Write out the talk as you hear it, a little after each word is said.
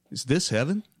Is this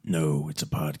heaven? No, it's a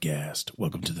podcast.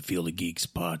 Welcome to the Field of Geeks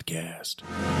podcast.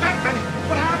 Batman,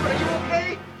 what happened? Are you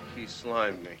okay? He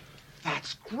slimed me.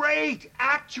 That's great.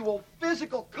 Actual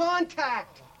physical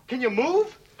contact. Can you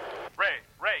move?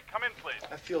 Ray, come in, please.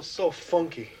 I feel so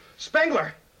funky.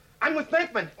 Spengler, I'm with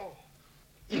Venkman.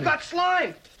 You got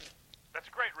slimed. That's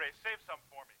great, Ray. Save some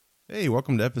for me. Hey,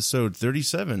 welcome to episode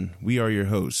 37. We are your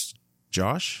hosts,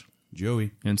 Josh,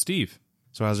 Joey, and Steve.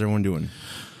 So how's everyone doing?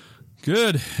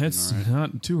 Good. It's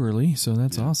not too early, so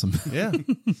that's awesome. Yeah.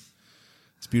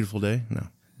 It's a beautiful day. No,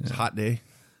 it's a hot day.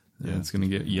 Yeah, it's going to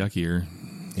get yuckier.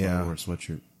 Yeah. I wore a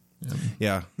sweatshirt.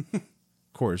 Yeah. Of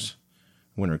course.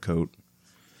 Winter coat.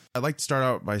 I'd like to start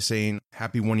out by saying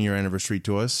happy 1 year anniversary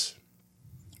to us.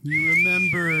 You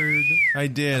remembered. I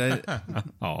did.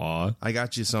 Aw. I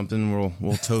got you something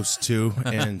we'll toast to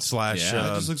and slash.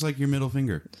 Yeah. It just looks like your middle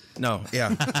finger. No, yeah.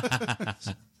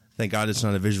 Thank God it's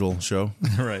not a visual show.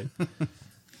 Right.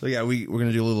 So yeah, we're going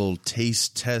to do a little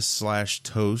taste test slash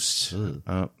toast.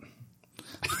 Gotta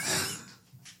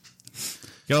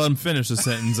let him finish the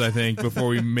sentence, I think, before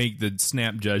we make the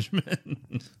snap judgment.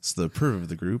 It's the perv of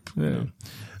the group. Yeah.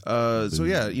 So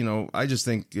yeah, I just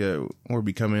think we're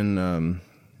becoming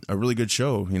a really good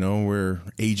show. We're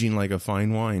aging like a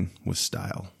fine wine with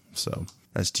style. So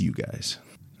that's to you guys.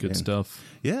 Good stuff.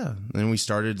 Yeah. And we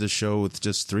started the show with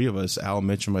just three of us, Al,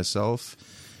 Mitch, and myself.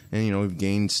 And, we've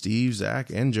gained Steve,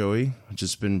 Zach, and Joey, which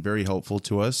has been very helpful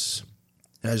to us.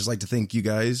 And I'd just like to thank you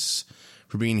guys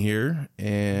for being here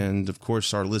and, of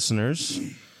course, our listeners.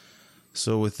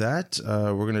 So with that,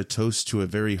 we're going to toast to a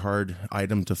very hard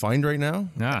item to find right now.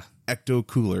 Ecto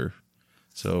Cooler.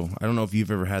 So I don't know if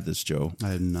you've ever had this, Joe. I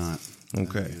have not.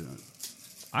 Okay.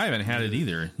 I haven't had it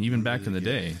either, even back in the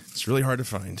day. It's really hard to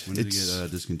find. When did it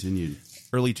get discontinued?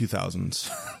 Early 2000s.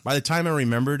 By the time I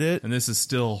remembered it. And this is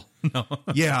still... No.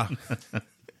 Yeah.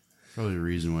 Probably the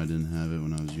reason why I didn't have it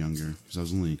when I was younger. Because I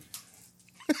was only...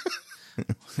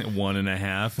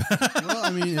 1.5. Well, I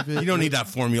mean, if you don't need that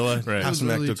formula. Right. Have some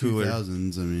Ecto Cooler.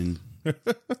 2000s, I mean... My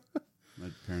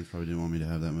parents probably didn't want me to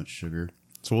have that much sugar.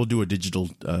 So we'll do a digital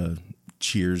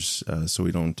cheers so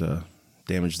we don't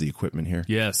damage the equipment here.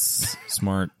 Yes.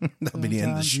 Smart. That'll be the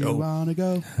end of the show. You wanna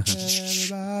go?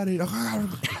 Everybody.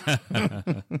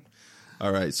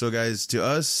 All right. So, guys, to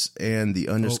us and the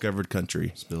undiscovered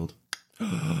country. Spilled.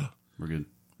 We're good.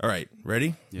 All right.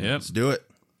 Ready? Yep. Let's do it.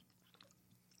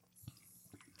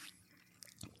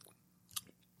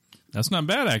 That's not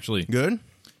bad, actually. Good?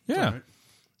 Yeah. All right.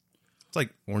 It's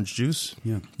like orange juice.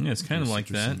 Yeah. Yeah, it's kind of like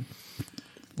that.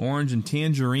 Orange and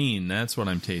tangerine. That's what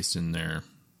I'm tasting there.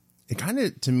 It kind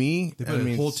of, to me, They put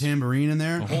a whole tambourine in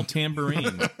there. A whole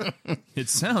tambourine. It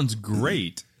sounds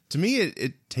great. to me,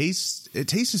 it tastes the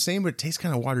same, but it tastes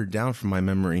kind of watered down from my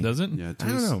memory. Does it? Yeah, I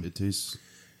don't know. It tastes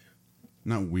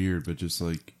not weird, but just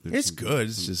like It's good.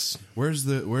 It's just...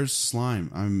 Where's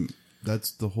slime?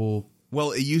 That's the whole.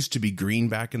 Well, it used to be green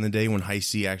back in the day when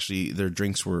Hi-C actually, their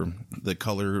drinks were the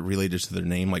color related to their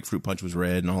name, like Fruit Punch was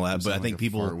red and all that. But I think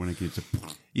people, when it gets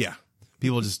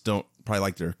people just don't probably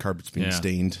like their carpets being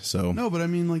stained. So no, but I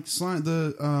mean like slime.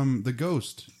 The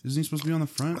ghost, isn't he supposed to be on the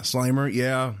front? Slimer,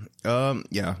 yeah,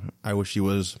 yeah. I wish he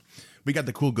was. We got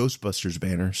the cool Ghostbusters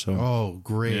banner. So Oh,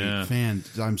 great Yeah. fan!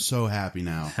 I'm so happy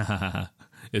now.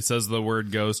 It says the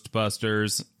word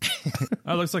Ghostbusters.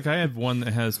 Oh, it looks like I have one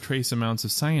that has trace amounts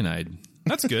of cyanide.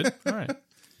 That's good. All right.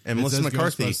 and It Melissa says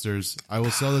McCarthy. Ghostbusters. I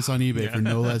will sell this on eBay for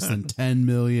no less than $10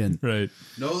 million. Right.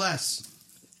 No less.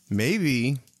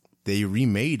 Maybe they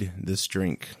remade this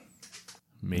drink.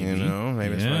 Maybe.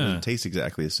 Maybe it's Yeah. not. It tastes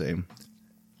exactly the same.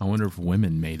 I wonder if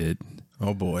women made it.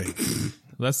 Oh boy,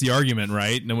 That's the argument,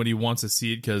 right? Nobody wants to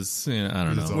see it because, I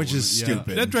don't know. which is Yeah.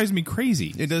 stupid. That drives me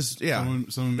crazy. It does. Yeah,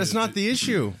 Someone that's made not it. the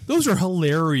issue. Those are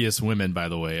hilarious women, by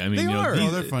the way. I mean, They are. these-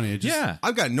 Oh, they're funny. It just, yeah.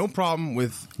 I've got no problem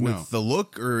with No. the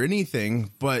look or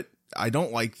anything, but I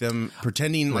don't like them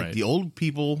pretending like Right. the old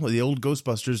people, the old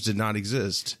Ghostbusters did not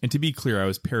exist. And to be clear, I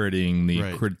was parodying the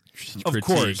Right. critique. Of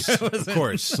course, of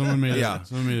course. Someone made Yeah.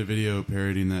 someone made a video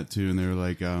parodying that too, and they were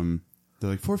like, they're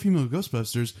like 4 female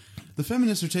Ghostbusters. The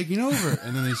feminists are taking over,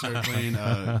 and then they started playing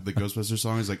the Ghostbusters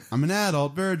song. It's like, I'm an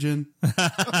adult virgin.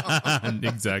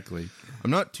 Exactly.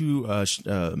 I'm not too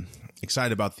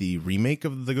excited about the remake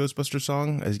of the Ghostbuster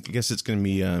song. I guess it's going to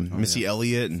be Missy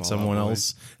Elliott and Fall Out someone Boy.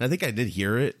 else. And I think I did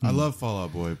hear it. I love Fall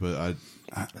Out Boy, but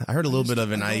I heard a little bit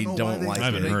of it, and I know why don't they like I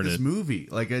haven't it. heard this it. movie.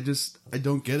 Like, I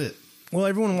don't get it. Well,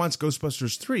 everyone wants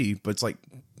Ghostbusters 3, but it's like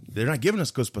they're not giving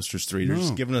us Ghostbusters 3. They're No.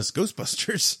 just giving us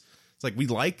Ghostbusters. It's like we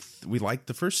like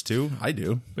the first two. I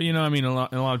do. But, I mean, a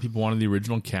lot of people wanted the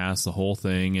original cast, the whole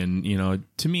thing. And,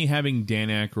 to me, having Dan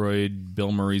Aykroyd,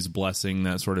 Bill Murray's blessing,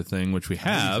 that sort of thing, which we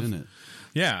have. Who's in it?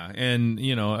 Yeah, and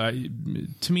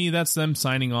to me, that's them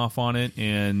signing off on it.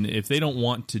 And if they don't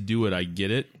want to do it, I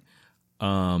get it.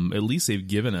 At least they've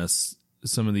given us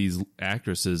some of these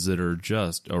actresses that are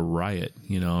just a riot.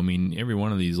 I mean, every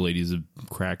one of these ladies have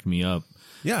cracked me up.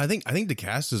 Yeah, I think the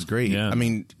cast is great. Yeah. I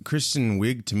mean, Kristen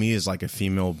Wiig to me is like a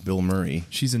female Bill Murray.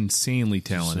 She's insanely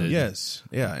talented. Yes,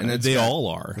 yeah, and They all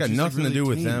are. Got She's, nothing like, to do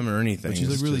really with tame. them or anything. But she's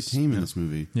like It's really just- tame in this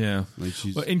movie. Yeah. Like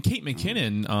she's And Kate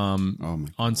McKinnon my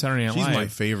on Saturday Night She's Live. my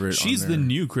favorite She's on the there.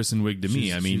 new Kristen Wiig to me.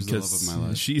 She's- I mean, she's the love because of my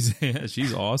life.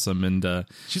 she's awesome. And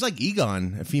She's like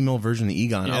Egon, a female version of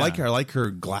Egon. Yeah. I like her. I like her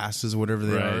glasses, whatever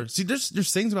they Right. are. See, there's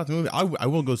things about the movie. I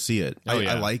will go see it. Oh,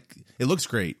 yeah. I like. It looks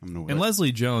great. And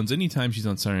Leslie Jones, anytime she's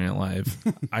on Saturday Night Live,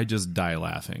 I just die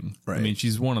laughing. Right. I mean,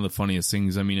 she's one of the funniest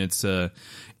things. I mean, it's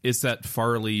that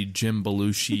Farley, Jim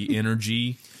Belushi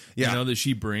energy, Yeah. that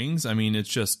she brings. I mean, it's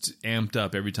just amped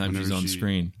up every time whenever she's on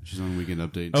screen. She's on Weekend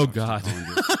Update. Oh, She's God. calling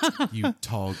her, you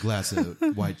tall glass of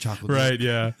white chocolate. Right?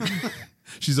 Yeah.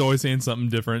 She's always saying something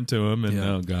different to him, and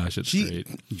oh gosh, it's great.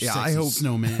 You Yeah, sexy I hope.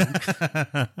 snowman.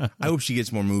 I hope she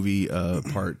gets more movie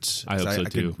parts. I hope so,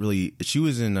 too. could really. She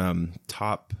was in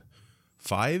Top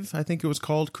 5, I think it was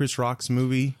called, Chris Rock's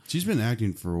movie. She's been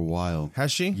acting for a while.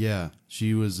 Has she? Yeah,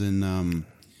 she was in.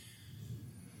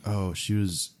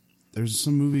 There's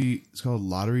some movie. It's called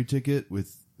Lottery Ticket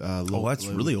with. That's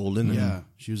really old, isn't it? Yeah,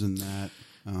 she was in that.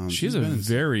 She has a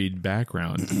varied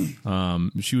background.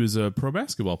 She was a pro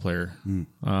basketball player,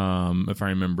 if I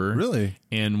remember. Really?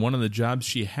 And one of the jobs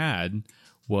she had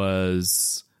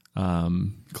was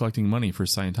collecting money for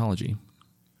Scientology.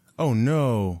 Oh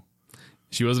no.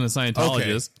 She wasn't a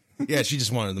Scientologist. Yeah, she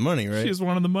just wanted the money, right? She just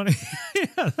wanted the money.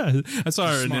 Yeah. I saw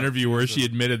her in an interview where she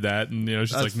admitted that, and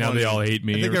she's That's like, "Now funny. they all hate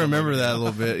me." I think or I something remember like that a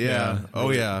little bit. Yeah. Oh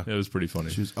yeah. It was pretty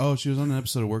funny. She was on an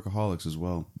episode of Workaholics as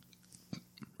well.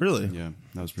 Really? Yeah,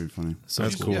 that was pretty funny. So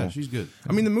That's cool. cool. Yeah, she's good.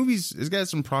 I mean, the movie's it's got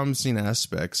some promising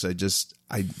aspects. I just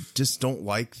don't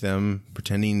like them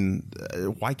pretending.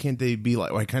 Why can't they be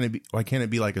like? Why can't it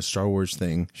be like a Star Wars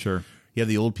thing? Sure. You have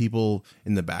the old people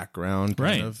in the background, kind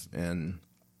Right. of, and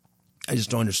I just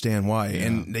don't understand why.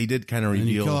 And they did kind of And you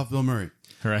reveal kill off Bill Murray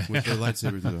Right. with the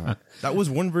lightsaber through the heart. that was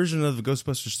one version of the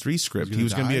Ghostbusters 3 script. He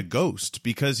was going to be die? a ghost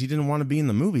because he didn't want to be in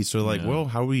the movie. So like, well,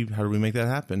 how do we make that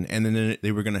happen? And then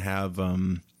they were going to have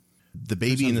the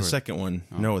baby in the Hemsworth. second one.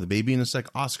 No, the baby in the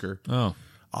second Oscar. Oh,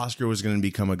 Oscar was going to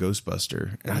become a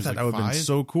Ghostbuster. And I he's thought like that would have been 5?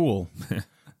 so cool.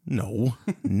 No,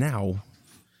 now.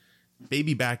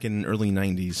 Baby back in early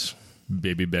 90s.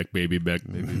 baby back.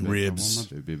 Ribs. I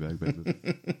want my baby back,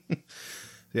 baby.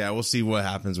 Yeah, we'll see what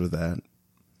happens with that.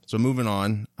 So moving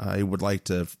on, I would like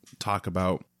to talk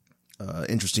about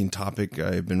interesting topic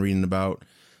I've been reading about,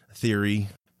 theory.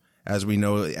 As we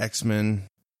know, X-Men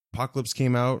Apocalypse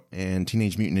came out and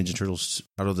Teenage Mutant Ninja Turtles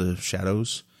Out of the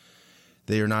Shadows.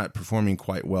 They are not performing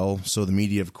quite well, so the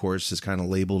media, of course, has kind of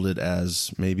labeled it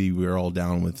as maybe we're all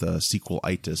down with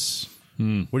sequel-itis.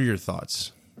 What are your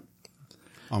thoughts?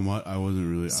 On what? I wasn't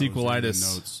really. Sequelitis.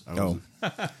 I was reading Oh,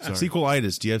 notes. Sorry.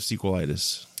 sequel-itis. Do you have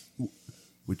sequel-itis?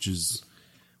 Which is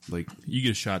like You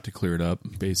get a shot to clear it up.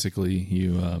 Basically,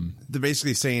 you They're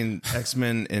basically saying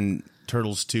X-Men and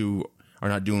Turtles 2 are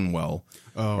not doing well.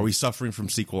 Are we suffering from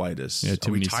sequelitis? Yeah, too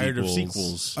are we many tired of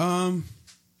sequels. sequels?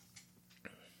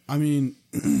 I mean,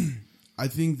 I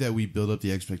think that we build up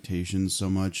the expectations so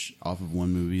much off of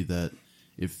one movie that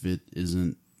if it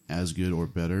isn't as good or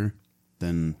better,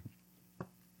 then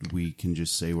we can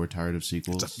just say we're tired of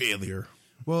sequels. It's a failure.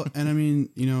 Well, and I mean,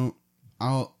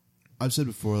 I've said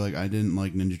before, like, I didn't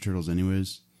like Ninja Turtles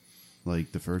anyways,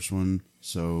 like the first one,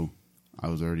 so I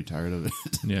was already tired of it.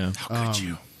 yeah. How could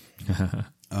you?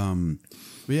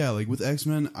 But yeah, like with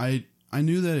X-Men, I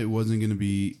knew that it wasn't going to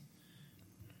be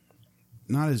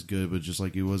not as good, but just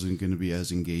like it wasn't going to be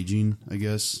as engaging, I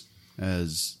guess,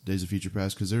 as Days of Future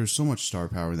Past, because there was so much star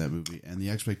power in that movie, and the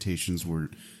expectations were,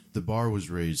 the bar was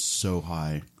raised so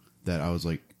high that I was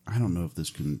like, I don't know if this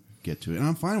can get to it, and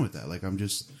I'm fine with that. Like, I'm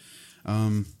just,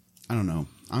 I don't know.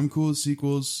 I'm cool with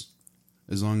sequels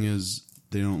as long as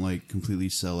they don't like completely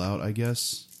sell out, I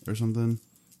guess, or something.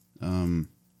 I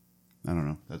don't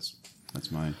know. That's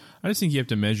my. I just think you have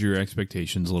to measure your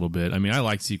expectations a little bit. I mean, I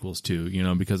like sequels too,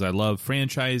 because I love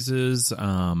franchises,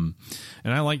 and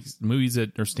I like movies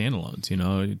that are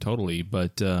standalones, totally.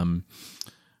 But and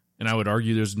I would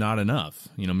argue there's not enough.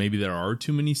 Maybe there are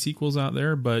too many sequels out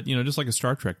there, but just like a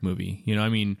Star Trek movie, I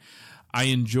mean, I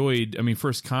enjoyed. I mean,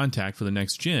 First Contact for the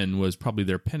Next Gen was probably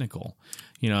their pinnacle.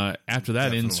 After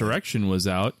that, Insurrection was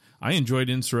out. I enjoyed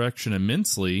Insurrection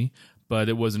immensely. But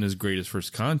it wasn't as great as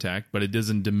First Contact, but it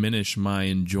doesn't diminish my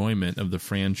enjoyment of the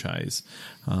franchise.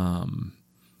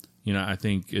 You know, I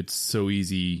think it's so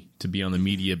easy to be on the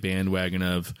media bandwagon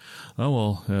of,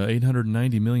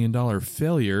 $890 million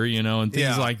failure, you know, and things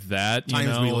Yeah. like that. You Times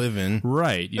know? we live in.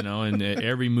 Right, you know, and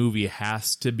every movie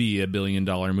has to be $1 billion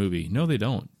movie. No, they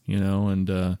don't, you know, and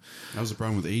That was the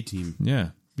problem with A-Team. yeah.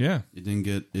 It didn't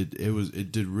get it.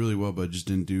 It did really well, but it just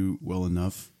didn't do well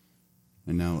enough.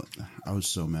 And now I was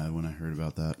so mad when I heard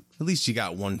about that. At least you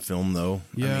got one film, though.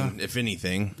 Yeah. I mean, if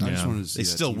anything. I just Yeah. wanted to see They that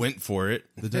still team. went for it.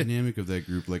 The dynamic of that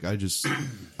group. Like I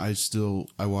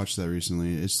watched that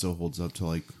recently. It still holds up to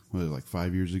like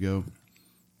 5 years ago.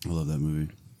 I love that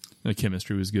movie. The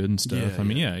chemistry was good and stuff. Yeah, I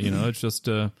mean, yeah, you know, it's just,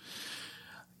 you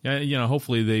know,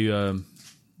 hopefully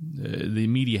the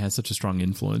media has such a strong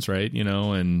influence, right? You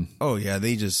know, and Oh, yeah. I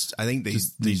think they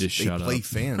Just need to shut play up.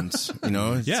 fans. You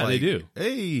know? It's Yeah, they do.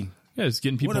 Hey, yeah, it's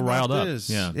getting people what about riled up. this?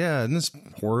 Yeah. Yeah. Isn't this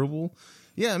horrible?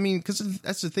 Yeah. I mean, because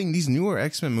that's the thing. These newer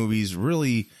X-Men movies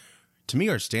really, to me,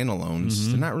 are standalones.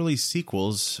 They're not really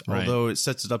sequels, Right. although it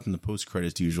sets it up in the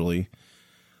post-credits usually.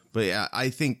 But yeah, I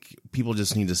think people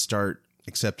just need to start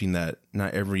accepting that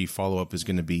not every follow-up is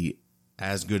going to be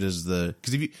as good as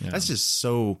because that's just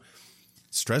so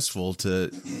stressful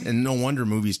and no wonder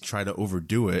movies try to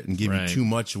overdo it and give Right. you too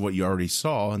much of what you already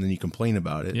saw, and then you complain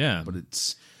about it. Yeah. But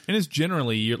it's And it's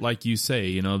generally, like you say,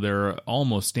 you know, they're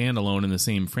almost standalone in the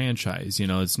same franchise. You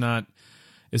know, it's not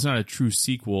a true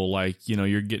sequel. Like, you know,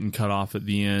 you're getting cut off at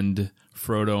the end.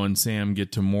 Frodo and Sam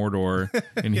get to Mordor,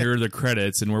 and here are the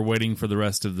credits, and we're waiting for the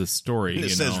rest of the story. it you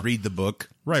says know? read the book.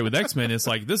 Right, with X-Men, it's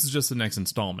like, this is just the next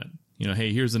installment. You know,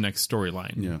 hey, here's the next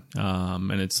storyline. Yeah.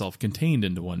 And it's self-contained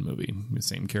into one movie, the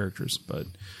same characters. But,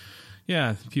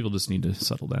 yeah, people just need to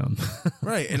settle down.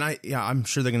 Right, and I'm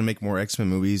sure they're going to make more X-Men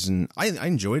movies, and I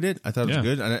enjoyed it. I thought it was Yeah.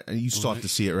 good. And you still have to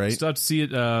see it, right? Still have to see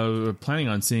it. We're planning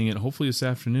on seeing it hopefully this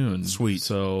afternoon. Sweet.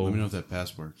 So Let me know if that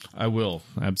pass works. I will,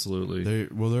 absolutely. They're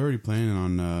already planning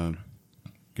on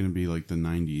going to be like the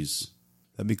 90s.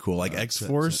 That'd be cool. Like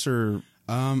X-Force or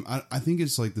I think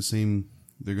it's like the same.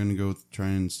 They're going to go try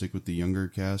and stick with the younger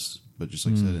cast, but just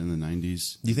like set it in the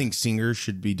 90s. do you think Singer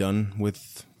should be done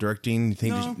with directing? You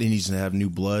think No. he needs to have new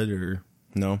blood, or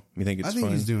no? You think it's I think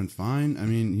fine? he's doing fine. I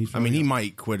mean, he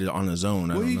might quit it on his own.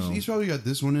 I don't know. he's probably got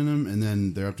this one in him, and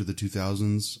then they're up to the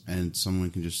 2000s, and someone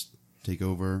can just take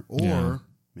over, or Yeah.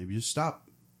 maybe just stop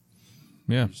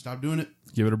doing it.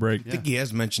 Give it a break. I think he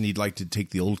has mentioned he'd like to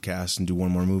take the old cast and do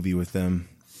one more movie with them.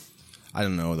 I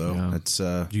don't know though. Yeah. That's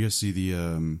Did you guys see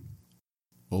the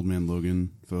Old Man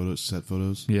Logan set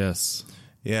photos? Yes.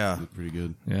 yeah. Look pretty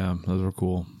good. Yeah, those are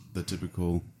cool. The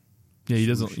typical. Yeah, he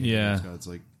doesn't. swooshy Yeah. It's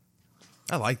like,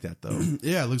 I like that though.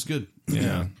 yeah, it looks good.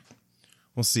 Yeah.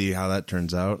 We'll see how that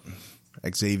turns out.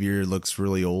 Xavier looks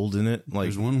really old in it. Like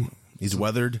There's one. he's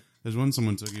weathered. There's one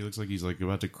someone took. He looks like he's like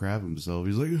about to crab himself.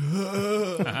 He's like,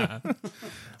 Well,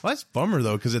 that's a bummer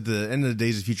though, because at the end of the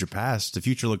Days of Future Past, the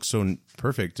future looks so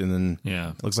perfect, and then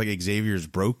Yeah. it looks like Xavier's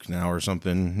broke now or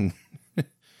something.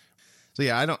 So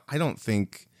yeah, I don't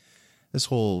think this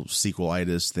whole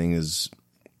sequelitis thing is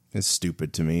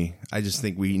stupid to me. I just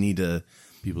think we need to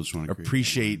people just want to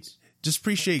appreciate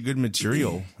good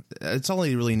material. That's all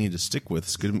you really need to stick with.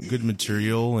 Is good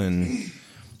material and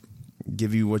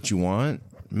give you what you want.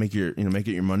 Make it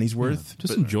your money's worth.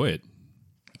 Just enjoy it.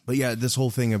 But yeah, this whole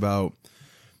thing about,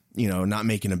 not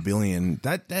making $1 billion,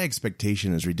 that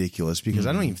expectation is ridiculous, because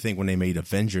I don't even think when they made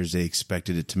Avengers, they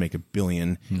expected it to make $1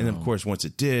 billion. And then, of course, once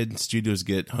it did, studios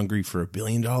get hungry for $1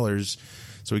 billion.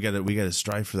 So we got to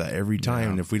strive for that every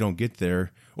time. And if we don't get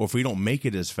there, or if we don't make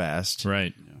it as fast,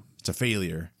 Right. it's a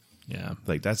failure. Yeah.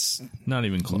 Like, that's Not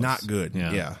even close. not good.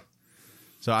 Yeah.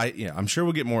 So I'm sure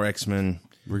we'll get more X-Men.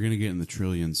 We're gonna get in the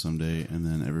trillions someday, and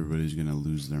then everybody's gonna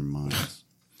lose their minds.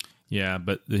 Yeah,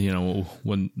 but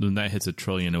when that hits $1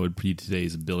 trillion, it would be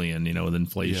today's $1 billion. With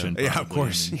inflation. Yeah, of probably.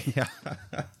 course. I mean, Yeah.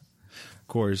 Of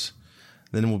course.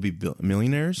 Then we'll be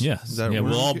millionaires? Yes. Is that Yeah,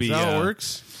 we'll all be, Is that how uh, it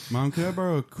works? Mom, can I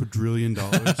borrow $1 quadrillion?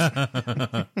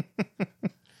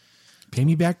 Pay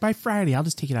me back by Friday. I'll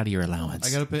just take it out of your allowance.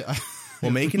 I gotta pay.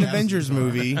 We'll make an Avengers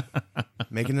movie.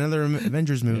 Make another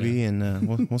Avengers movie,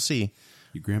 and we'll see.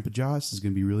 Your Grandpa Joss is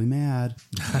gonna be really mad.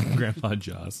 Grandpa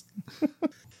Jaws.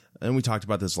 And we talked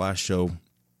about this last show.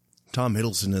 Tom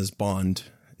Hiddleston as Bond.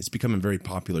 It's become a very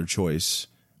popular choice.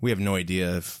 We have no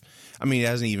idea it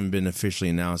hasn't even been officially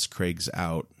announced Craig's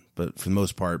out, but for the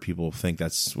most part, people think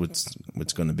that's what's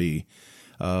going to be.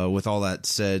 With all that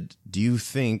said, do you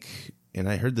think, and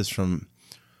I heard this from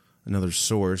another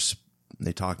source,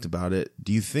 they talked about it,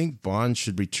 do you think Bond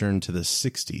should return to the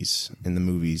 60s in the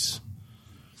movies?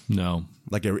 No.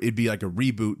 It'd be like a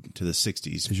reboot to the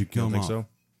 60s. They should kill You don't him think off. so?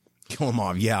 Kill him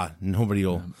off, yeah. Nobody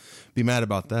will be mad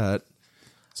about that.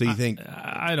 So you think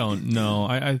I don't know.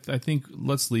 I think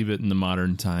let's leave it in the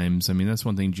modern times. I mean, that's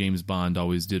one thing James Bond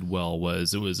always did well,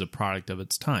 was it was a product of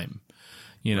its time.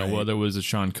 You know, whether it was a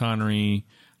Sean Connery,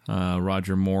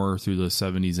 Roger Moore through the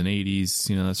 70s and 80s,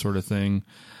 you know, that sort of thing.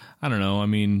 I don't know. I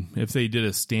mean, if they did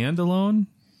a standalone,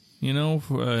 you know,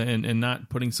 and not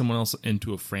putting someone else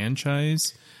into a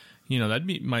franchise, you know,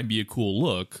 might be a cool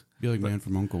look. Be like Man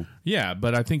from U.N.C.L.E. Yeah,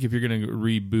 but I think if you're going to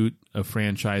reboot a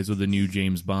franchise with a new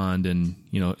James Bond and,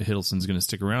 you know, Hiddleston's going to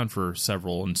stick around for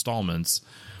several installments,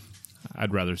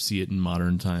 I'd rather see it in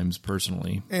modern times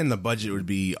personally. and the budget would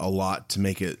be a lot to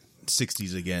make it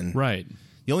 60s again. Right.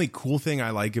 The only cool thing I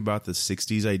like about the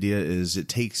 60s idea is it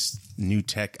takes new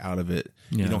tech out of it.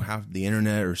 Yeah. You don't have the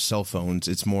internet or cell phones.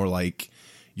 It's more like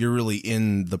you're really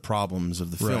in the problems of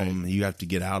the film. Right. You have to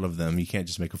get out of them. You can't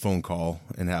just make a phone call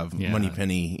and have Yeah.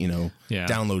 Moneypenny, you know, Yeah.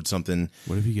 download something.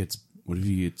 What if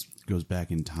he goes back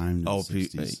in time to the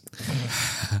 60s?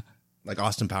 Like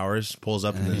Austin Powers pulls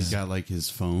up And and he's got like his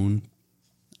phone,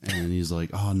 and he's like,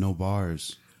 "Oh, no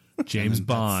bars." James And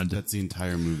Bond. That's the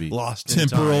entire movie. lost in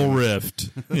Temporal time. rift.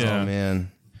 Yeah. Oh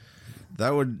man,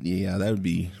 that'd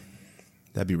be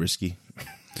risky.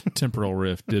 Temporal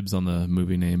rift. Dibs on the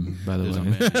movie name, by the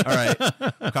way.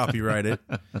 All right, copyright it.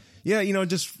 Yeah, you know,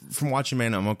 just from watching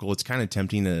Man I'm Uncle, it's kind of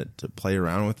tempting to play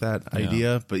around with that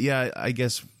idea. But yeah, I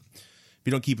guess if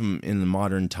you don't keep them in the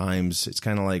modern times, it's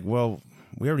kind of like, well,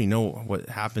 we already know what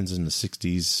happens in the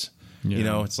 60s. Yeah. You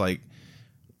know, it's like,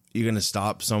 you're going to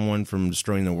stop someone from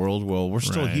destroying the world. Well, we're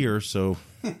still Right. here, so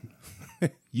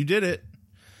you did it.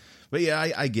 But yeah,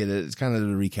 I get it. It's kind of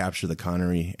to recapture the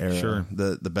Connery era, Sure.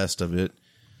 the best of it.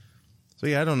 So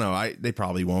yeah, I don't know. They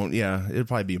probably won't. Yeah, it'll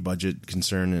probably be a budget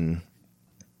concern,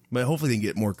 but hopefully they can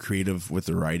get more creative with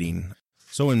the writing.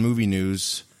 So in movie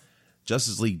news,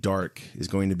 Justice League Dark is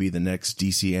going to be the next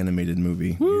DC animated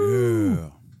movie. Yeah.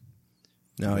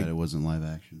 Now, That it wasn't live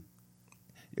action.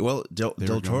 well, Del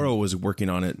Toro was working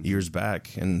on it years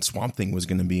back, and Swamp Thing was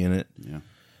going to be in it. Yeah.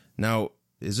 Now,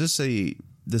 is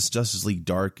this Justice League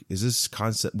Dark? Was this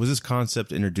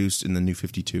concept introduced in the New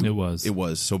 52? It was. It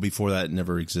was. So before that, it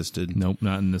never existed. Nope,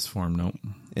 not in this form. Nope.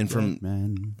 And from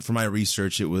my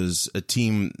research, it was a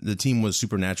team. The team was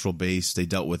supernatural based. They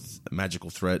dealt with magical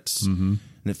threats, and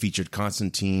it featured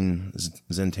Constantine,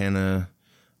 Zatanna,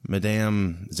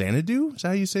 Madame Xanadu. Is that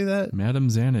how you say that? Madame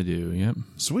Xanadu. Yep.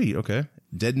 Sweet. Okay.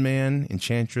 Deadman,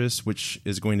 Enchantress, which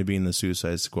is going to be in the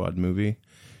Suicide Squad movie.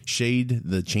 Shade,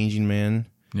 the Changing Man.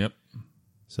 Yep.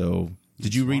 So,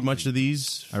 did you read much of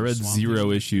these? I read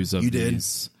zero issues of You did?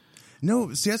 these.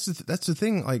 No, see, that's the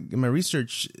thing. Like in my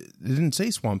research, it didn't say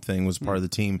Swamp Thing was part of the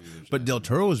team, but Del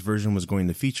Toro's version was going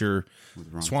to feature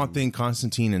Swamp Thing,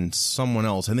 Constantine, and someone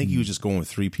else. I think he was just going with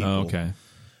 3 people. Oh, okay.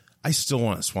 I still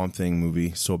want a Swamp Thing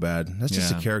movie so bad. That's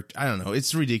just Yeah. a character. I don't know.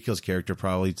 It's a ridiculous character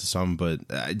probably to some, but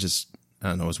I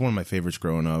don't know. It's one of my favorites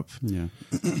growing up. Yeah.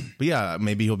 But yeah,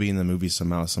 maybe he'll be in the movie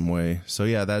somehow, some way. So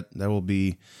yeah, that will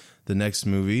be the next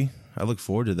movie. I look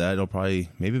forward to that. It'll probably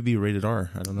maybe be rated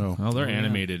R. I don't know. Well, their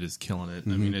animated is killing it. I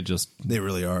mean, They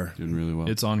really are. Doing really well.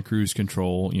 it's on cruise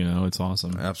control. You know, it's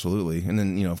awesome. Absolutely. And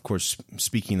then, of course,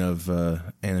 speaking of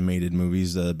animated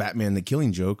movies, Batman the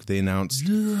Killing Joke, they announced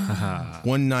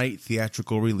one night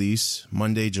theatrical release,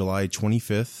 Monday, July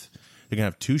 25th. They're going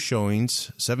to have 2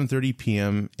 showings, 7:30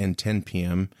 p.m. and 10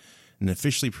 p.m., and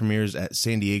officially premieres at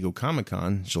San Diego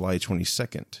Comic-Con, July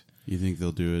 22nd. You think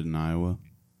they'll do it in Iowa?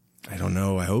 I don't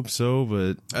know. I hope so,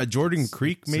 but Jordan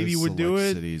Creek maybe Says would do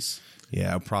select it. Cities.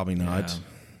 Yeah, probably not. Yeah.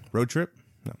 Road trip?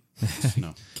 No.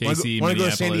 No. Casey, Want to go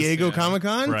to San Minneapolis, Diego yeah.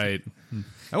 Comic-Con? Right.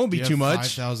 That won't be too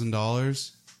much.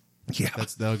 $5,000. Yeah.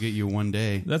 That'll get you one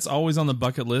day. That's always on the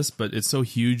bucket list, but it's so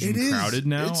huge and It is. crowded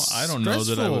now. It's I don't know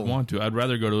that I would stressful. want to. I'd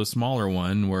rather go to a smaller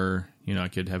one where, I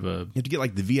could have a... You have to get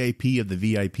like the VIP of the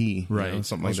VIP. Right.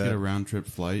 Something Let's like get that. a round trip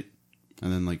flight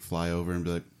and then like fly over and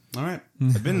be like, all right.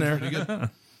 I've been there.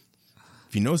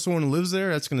 If you know someone who lives there,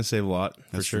 that's going to save a lot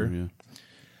for That's sure. true, yeah.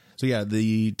 So yeah,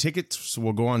 the tickets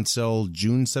will go on sale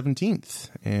June 17th,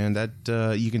 and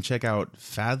that you can check out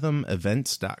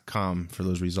fathomevents.com for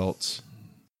those results.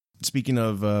 Speaking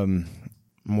of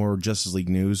more Justice League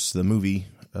news, the movie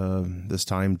this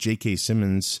time, J.K.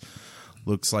 Simmons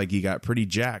looks like he got pretty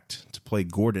jacked to play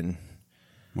Gordon.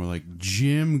 More like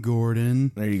Jim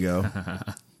Gordon. There you go.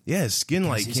 Yeah, his skin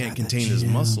can't contain his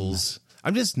muscles.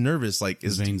 I'm just nervous. Like,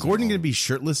 is veins Gordon are going to be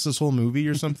shirtless this whole movie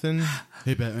or something?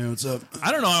 Hey, Batman, what's up?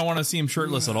 I don't know. I want to see him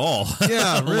shirtless at all.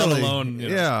 Yeah, Let really. alone,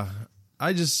 Yeah.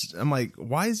 I'm like,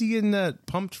 why is he getting that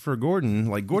pumped for Gordon?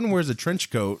 Like, Gordon wears a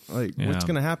trench coat. Like, what's Yeah.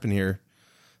 going to happen here?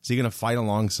 Is he going to fight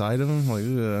alongside of him? Like, I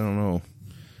don't know.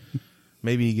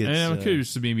 Maybe he gets. And I'm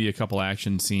curious to maybe a couple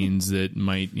action scenes that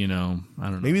might, I don't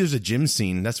know. Maybe there's a gym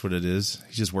scene. That's what it is.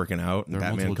 He's just working out, and There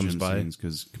are Batman multiple comes gym by. scenes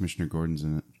because Commissioner Gordon's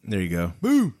in it. There you go.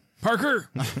 Boom! Parker.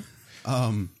 I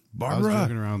was Barbara.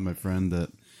 joking around with my friend that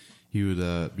he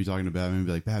would be talking to Batman and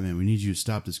be like, Batman, we need you to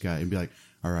stop this guy. And be like,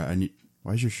 all right,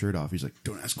 why is your shirt off? He's like,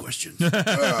 don't ask questions.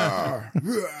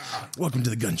 Welcome to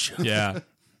the gun show. Yeah.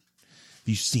 Have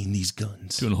you seen these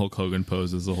guns? Doing Hulk Hogan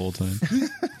poses the whole time.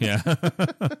 Yeah.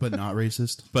 But not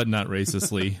racist. But not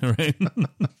racistly, right?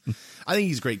 I think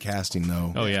he's great casting,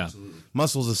 though. Oh, yeah.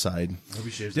 Muscles aside. I hope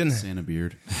he shaves Didn't- that Santa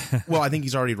beard. Well, I think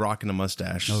he's already rocking a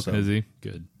mustache. So. Is he?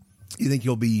 Good. You think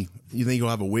he'll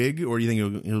have a wig, or you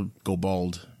think he'll go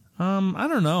bald? I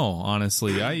don't know,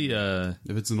 honestly. If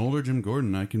it's an older Jim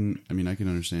Gordon, I can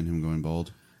understand him going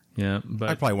bald. Yeah, I'd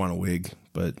but probably want a wig,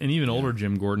 but and even older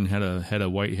Jim Gordon had a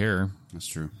white hair, That's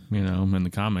true. in the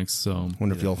comics. So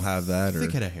wonder if he'll have that. Or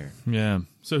Thick head of hair. yeah,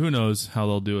 so who knows how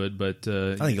they'll do it? But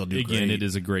I think he'll do again. great. It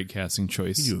is a great casting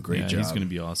choice. He'll do a great He's job. going to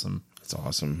be awesome. it's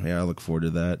awesome. Yeah, I look forward to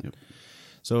that. Yep.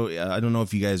 So I don't know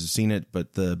if you guys have seen it,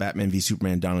 but the Batman v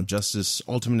Superman: Dawn of Justice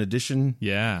Ultimate Edition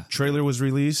Yeah. trailer was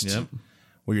released. Yep.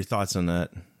 What are your thoughts on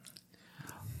that?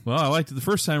 Well, I liked it the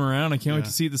first time around. I can't wait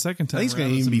to see it the second time. I think it's going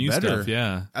around to with even some be new better. Stuff.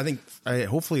 Yeah. I think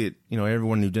hopefully it,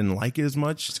 everyone who didn't like it as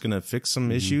much, it's going to fix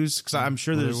some issues, because I'm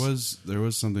sure Well, there's there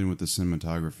was something with the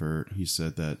cinematographer. He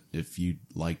said that if you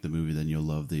like the movie, then you'll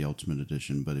love the Ultimate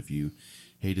Edition. But if you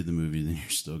hated the movie, then you're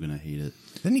still gonna hate it.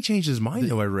 Then he changed his mind,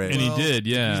 though. I read, And he did,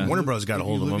 yeah. Warner Bros. got a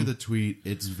hold of Look him. at the tweet;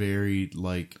 it's very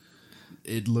like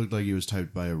it looked like it was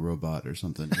typed by a robot or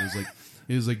something.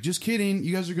 It was like, just kidding,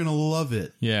 you guys are gonna love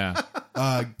it. Yeah.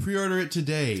 Pre-order it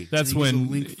today. That's And here's a when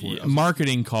link for it. I was like,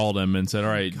 marketing called him and said, all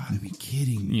right, gotta be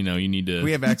kidding. you need to.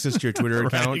 We have access to your Twitter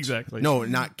Right, account. exactly. No,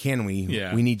 not can we?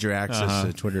 Yeah. We need your access to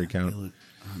the Twitter account.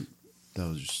 That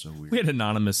was just so weird. We had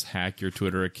anonymous hack your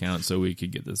Twitter account so we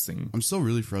could get this thing. I'm still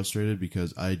really frustrated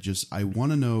because I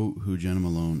want to know who Jenna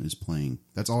Malone is playing.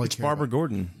 That's all I care Barbara about.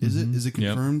 Gordon. Is it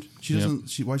Yep. confirmed? She Yep.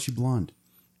 doesn't. Why is she blonde?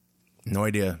 No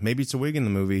idea. Maybe it's a wig in the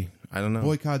movie. I don't know.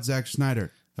 Boycott Zack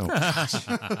Snyder.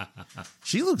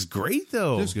 She looks great,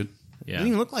 though. That's good. Yeah. Doesn't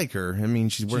even look like her. I mean,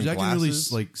 she's wearing She's acting really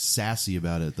glasses. like sassy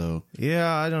about it though.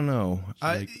 Yeah, I don't know.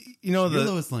 Like, You're You're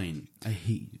Lois Lane. I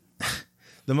hate you.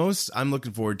 the most I'm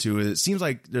looking forward to is it seems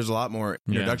like there's a lot more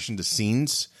introduction to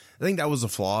scenes. I think that was a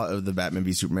flaw of the Batman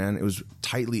v Superman. It was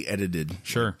tightly edited.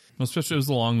 Sure. Well, especially it was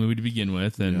a long movie to begin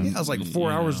with. And Yeah, it was like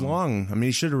 4 hours long. I mean,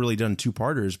 he should have really done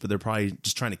 2-parters, but they're probably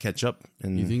just trying to catch up.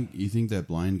 And You think that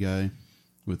blind guy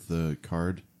with the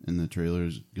card in the trailer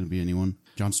is going to be anyone?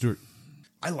 Jon Stewart.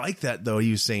 I like that though.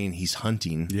 He was saying he's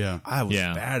hunting. Yeah. I was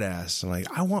Yeah. badass. I'm like,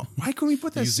 why couldn't we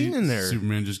put that scene in there?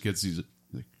 Superman just gets these.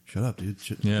 Like, shut up, dude.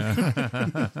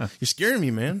 yeah. You're scaring me,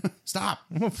 man. Stop.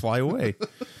 I'm gonna fly away.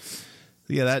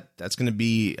 Yeah, that's going to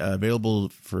be available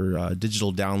for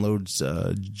digital downloads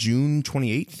June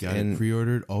 28th. Got and it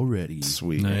pre-ordered already.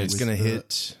 sweet. Nice. It's going to With the-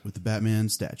 hit. with the Batman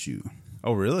statue.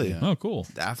 Oh, really? Oh, cool.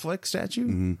 The Affleck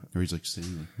statue? Or he's like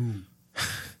sitting like, boom.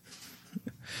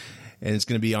 And it's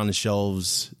going to be on the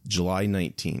shelves July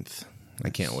 19th. I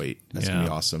can't wait. That's going to be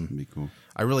Yeah. awesome. That'd be cool.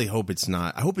 I really hope it's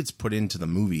not. I hope it's put into the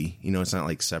movie. It's not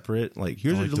like separate. Like,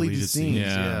 here's Like the deleted scenes.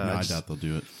 Yeah. No, I doubt they'll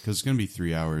do it because it's going to be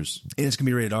 3 hours. And it's going to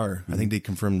be rated R. I think they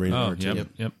confirmed rated Oh, R, too.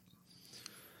 yep.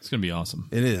 It's going to be awesome.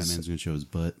 It is. Batman's going to show his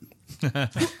butt. Bad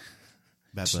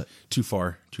butt. Too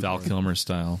far. Val Kilmer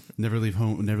style. Never leave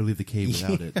home. Never leave the cave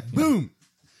without it. Boom.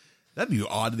 That'd be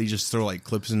odd if they just throw like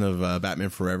clips in of Batman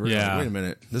Forever. Yeah. Like, wait a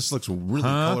minute. This looks really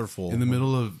colorful. In the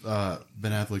middle of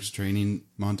Ben Affleck's training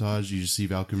montage, you just see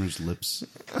Val Kilmer's lips.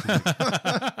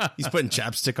 He's putting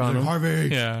chapstick on him. Harvey.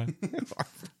 Yeah.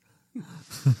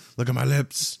 Look at my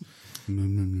lips.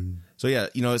 So yeah,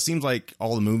 it seems like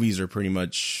all the movies are pretty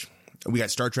much. We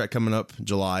got Star Trek coming up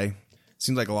July.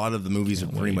 Seems like a lot of the movies are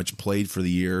pretty much played for the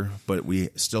year, but we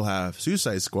still have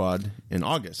Suicide Squad in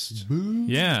August.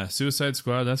 Yeah. Suicide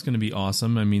Squad. That's going to be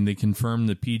awesome. I mean, they confirmed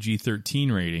the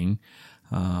PG-13 rating.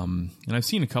 And I've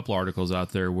seen a couple articles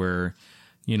out there where,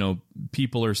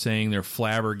 people are saying they're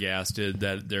flabbergasted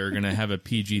that they're going to have a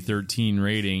PG-13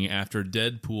 rating after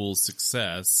Deadpool's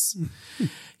success.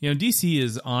 DC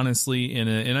is honestly I'm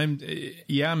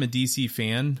a DC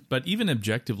fan, but even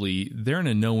objectively, they're in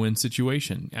a no-win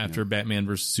situation after Batman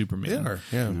versus Superman. They are,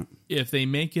 yeah. If they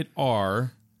make it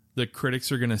R, the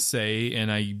critics are going to say,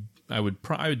 and I would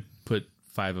put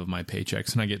 5 of my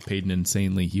paychecks, and I get paid an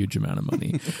insanely huge amount of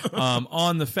money,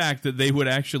 on the fact that they would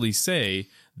actually say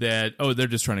that, they're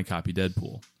just trying to copy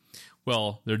Deadpool.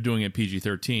 Well, they're doing it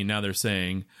PG-13. Now they're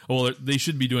saying, they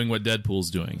should be doing what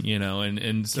Deadpool's doing,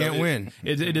 and so Can't win.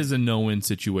 It is a no-win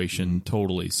situation,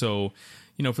 totally. So,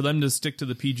 for them to stick to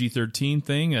the PG-13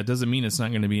 thing, that doesn't mean it's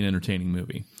not going to be an entertaining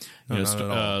movie.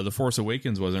 The Force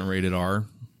Awakens wasn't rated R.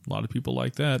 A lot of people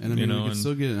like that. And I mean, we could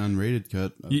still get an unrated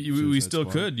cut. We still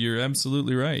could. You're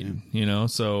absolutely right. Yeah.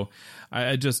 So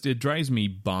it drives me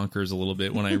bonkers a little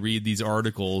bit when I read these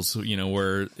articles,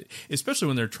 where, especially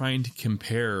when they're trying to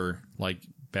compare like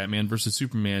Batman versus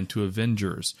Superman to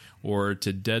Avengers or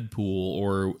to Deadpool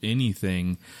or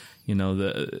anything. You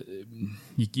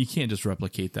can't just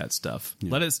replicate that stuff.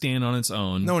 Yeah. Let it stand on its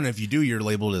own. No, and if you do, you're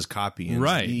labeled as copy. And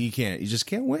right. You just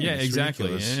can't win. Yeah, it's exactly.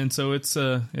 ridiculous. And so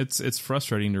it's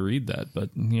frustrating to read that.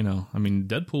 But,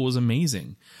 Deadpool was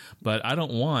amazing. But I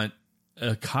don't want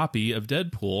a copy of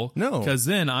Deadpool. No. Because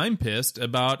then I'm pissed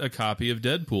about a copy of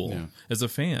Deadpool as a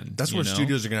fan. That's where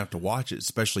studios are going to have to watch it,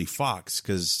 especially Fox,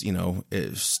 because,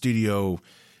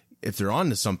 if they're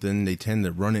onto something, they tend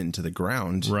to run it into the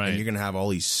ground. Right. And you're going to have all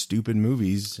these stupid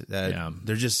movies that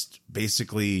they're just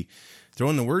basically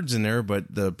throwing the words in there, but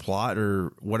the plot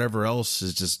or whatever else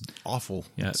is just awful.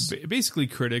 Yeah. Basically,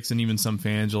 critics and even some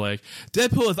fans are like,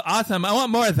 Deadpool is awesome. I want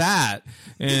more of that.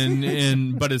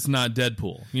 But it's not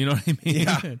Deadpool. You know what I mean?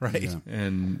 Yeah, right. Yeah.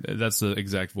 And that's the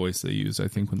exact voice they use, I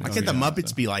think. When Why can't the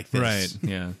Muppets be like this? Right.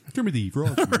 Yeah. Kermit the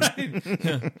Frog. Right.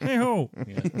 Yeah. Hey ho.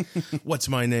 Yeah. What's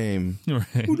my name?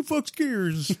 Right. Who the fuck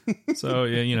cares? So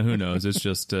who knows? It's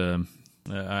just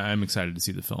I'm excited to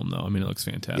see the film, though. I mean, it looks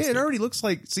fantastic. Yeah, it already looks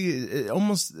like.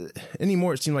 Almost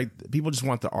anymore, it seems like people just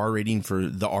want the R rating for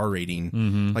the R rating.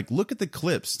 Mm-hmm. Like, look at the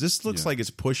clips. This looks like it's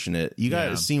pushing it. You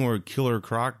got a scene where Killer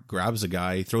Croc grabs a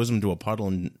guy, throws him into a puddle,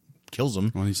 and kills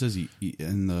him. Well, he says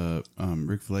in the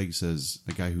Rick Flag says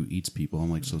a guy who eats people.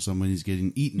 I'm like, so somebody's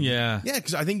getting eaten. Yeah,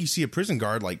 because I think you see a prison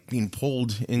guard like being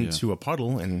pulled into a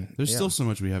puddle, and there's still so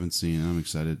much we haven't seen. And I'm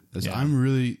excited. I'm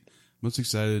really most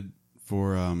excited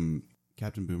for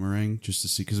Captain Boomerang, just to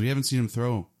see, because we haven't seen him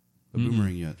throw a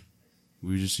boomerang yet.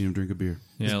 We've just seen him drink a beer.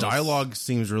 His dialogue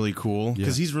seems really cool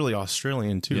because he's really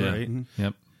Australian too, right? Mm-hmm.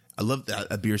 Yep. I love that.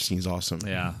 A beer scene's awesome.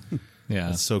 Yeah. Yeah.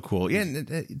 It's so cool. Yeah.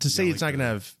 And to say it's not going to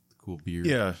have cool beer.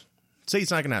 Yeah. Say it's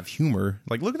not going to have humor.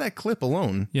 Like, look at that clip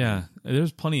alone. Yeah.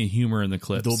 There's plenty of humor in the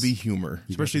clips. There'll be humor.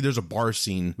 Especially there's a bar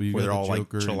scene where they're all like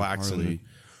chillaxing.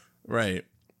 Right.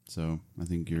 So I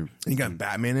think you got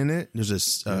Batman in it. There's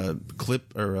this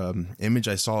clip or image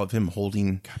I saw of him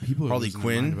holding Harley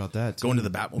Quinn about that going to the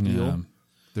Batmobile. Yeah.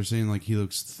 They're saying like he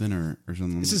looks thinner or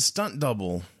something. It's a stunt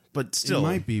double, but still, it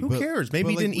might be. Who cares? Maybe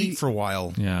he didn't eat for a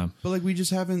while. Yeah, but like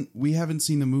we haven't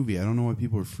seen the movie. I don't know why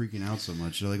people are freaking out so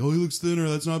much. They're like, oh, he looks thinner.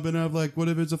 That's not Ben Affleck. What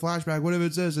if it's a flashback? What if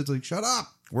it's this? It's like, shut up.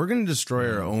 We're going to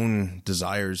destroy our own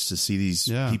desires to see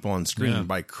these people on screen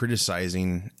by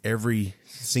criticizing every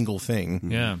single thing.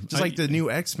 Yeah. Just like the new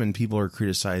X-Men people are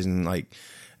criticizing, like,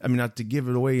 I mean, not to give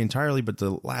it away entirely, but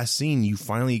the last scene, you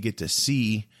finally get to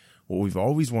see what we've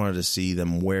always wanted to see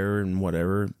them wear and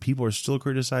whatever. People are still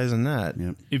criticizing that.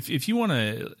 Yep. If you want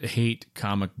to hate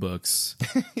comic books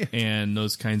and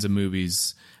those kinds of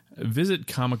movies, visit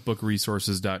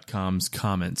comicbookresources.com's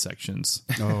comment sections.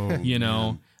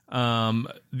 Oh,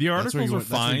 the articles are fine.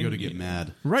 That's where you go to get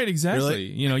mad. Right,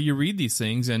 exactly. Really? You read these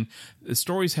things and the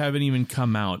stories haven't even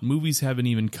come out. Movies haven't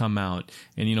even come out.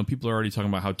 And, people are already talking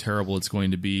about how terrible it's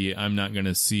going to be. I'm not going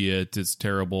to see it. It's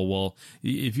terrible. Well,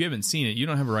 if you haven't seen it, you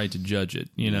don't have a right to judge it,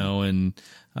 and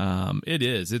it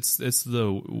is. It's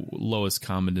the lowest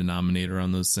common denominator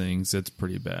on those things. It's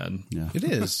pretty bad. Yeah. It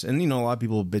is. And, a lot of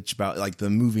people bitch about, like, the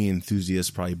movie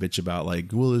enthusiasts probably bitch about, like,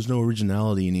 well, there's no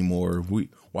originality anymore.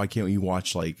 Why can't we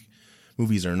watch, like,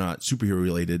 movies that are not superhero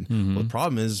related? Mm-hmm. Well, the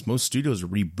problem is most studios are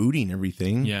rebooting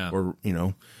everything. Yeah. Or,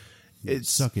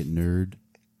 suck it, nerd.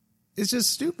 It's just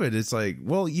stupid. It's like,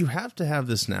 well, you have to have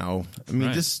this now. I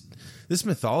mean, this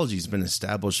mythology has been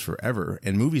established forever,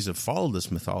 and movies have followed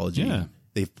this mythology. Yeah.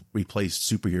 They've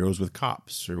replaced superheroes with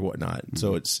cops or whatnot. Mm-hmm.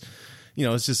 So it's,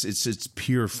 it's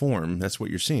pure form. That's what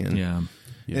you're seeing. Yeah.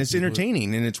 And it's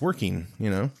entertaining and it's working,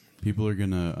 People are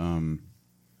going to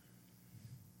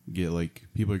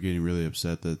people are getting really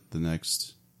upset that the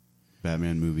next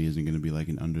Batman movie isn't going to be like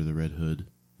an Under the Red Hood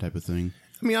type of thing.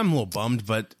 I mean, I'm a little bummed,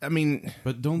 but I mean,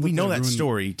 we know that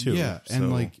story too. Yeah. So.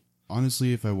 And like,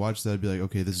 honestly, if I watched that, I'd be like,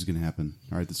 okay, this is going to happen.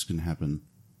 All right, this is going to happen.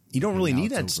 You don't really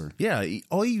need that. Over. Yeah,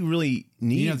 all you really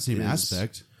need. You have the same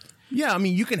aspect. Yeah, I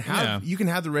mean, you can have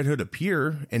the Red Hood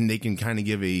appear, and they can kind of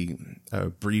give a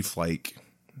brief like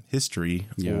history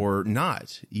or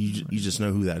not. You just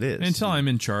know who that is. Until I'm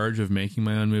in charge of making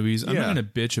my own movies, I'm not going to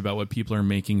bitch about what people are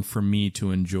making for me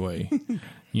to enjoy.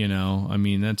 I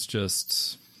mean, that's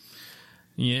just.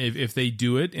 if they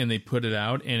do it and they put it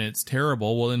out and it's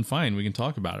terrible, well then fine, we can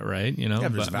talk about it, right? You know, Yeah,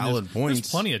 there's valid points.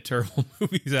 There's plenty of terrible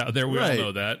movies out there. We Right. all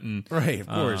know that, and Right, of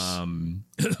course.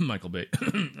 Michael Bay.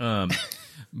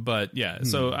 But yeah,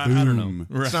 so I don't know. Boom.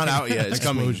 It's not out yet. It's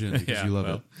coming. Explosion, because Yeah, you love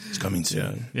well, it. It's coming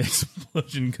soon.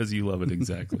 Explosion because you love it.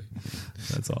 Exactly.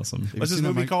 That's awesome. What's this seen that,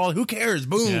 movie Mike? called? Who cares?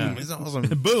 Boom. Yeah. It's awesome.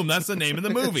 Boom! That's the name of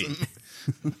the movie.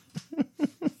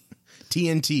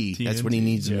 TNT. That's what he TNT,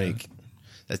 needs to yeah. make.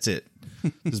 That's it.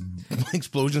 Just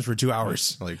explosions for 2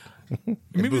 hours. Like Maybe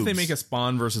if they boobs. make a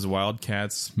Spawn versus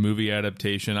Wildcats movie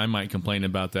adaptation, I might complain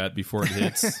about that before it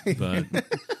hits. But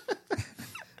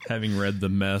having read The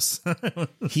Mess,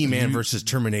 He-Man versus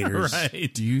Terminators.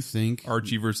 right? Do you think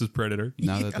Archie versus Predator.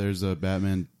 now that there's a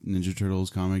Batman Ninja Turtles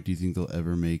comic, do you think they'll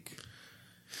ever make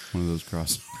one of those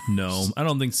cross? No, I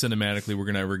don't think cinematically we're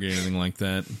gonna ever get anything like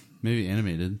that. Maybe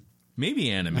animated.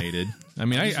 Maybe animated. I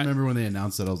mean, I just remember when they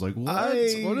announced that, I was like, what?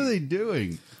 What are they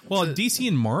doing? well, DC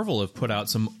and Marvel have put out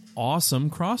some awesome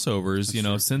crossovers, you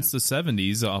know, since the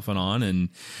 70s off and on, and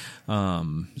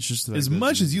It's just the as fact that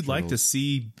much the as you'd Ninja like to Turtles-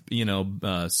 see, you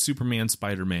know, Superman,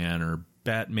 Spider-Man, or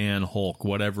Batman, Hulk,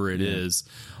 whatever it is,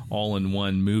 all in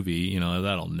one movie, you know,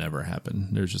 that'll never happen.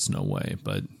 There's just no way.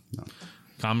 But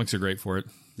comics are great for it.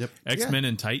 Yep. X-Men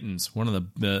and Titans, one of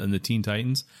the and the Teen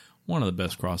Titans, one of the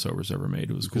best crossovers ever made.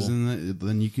 It was cool. Because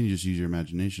then you can just use your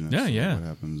imagination. As to Yeah. What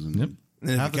happens? And Yep. And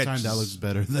if half it the time catches- that looks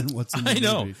better than what's in the I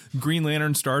know. movie. Green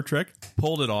Lantern, Star Trek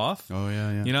pulled it off. Oh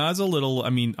yeah. You know, as a little, I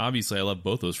mean, obviously I love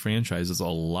both those franchises a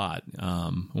lot.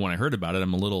 When I heard about it,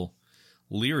 I'm a little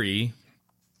leery.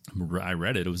 I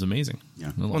read it. It was amazing. Yeah. A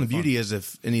lot Well, the of fun. beauty is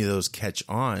if any of those catch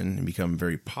on and become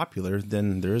very popular,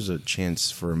 then there is a chance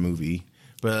for a movie.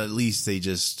 But at least they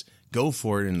just go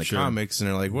for it in the Sure. comics, and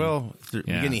they're like, well, if they're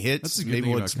Yeah. getting hits, That's the good maybe thing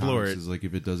we'll about explore comics it. Is like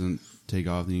if it doesn't take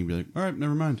off, then you can be like, all right,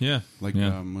 never mind. Yeah. Like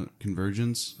Yeah.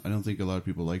 Convergence. I don't think a lot of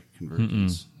people like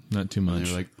Convergence. Not too And much.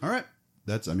 they're like, all right,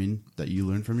 that you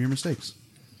learn from your mistakes.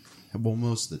 Well,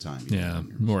 most of the time. you yeah, learn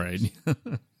from your mistakes.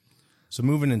 right. So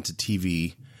moving into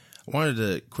TV, I wanted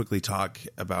to quickly talk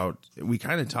about. We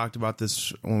kind of talked about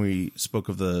this when we spoke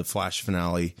of the Flash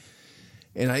finale,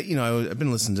 and I've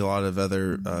been listening to a lot of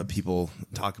other people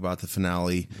talk about the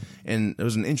finale, and there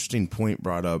was an interesting point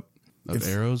brought up. Of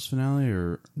Arrow's finale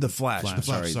or The Flash.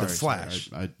 The Flash.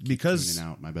 I Because tuning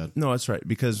out. My bad. no, that's right.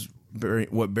 Because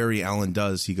what Barry Allen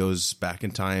does, he goes back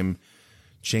in time,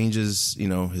 changes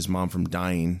his mom from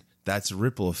dying. That's a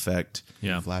ripple effect.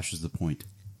 Yeah. Flash is the point.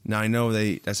 Now I know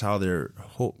that's how they're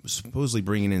supposedly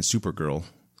bringing in Supergirl.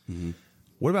 Mm-hmm.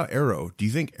 What about Arrow? Do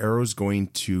you think Arrow's going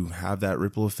to have that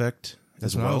ripple effect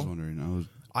That's as what I was well? wondering.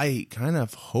 I kind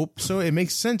of hope so. It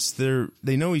makes sense. They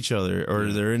know each other,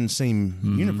 or they're in the same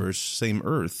Mm-hmm. universe, same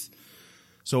Earth.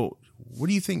 So, what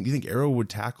do you think? Do you think Arrow would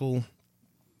tackle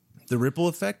the ripple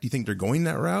effect? Do you think they're going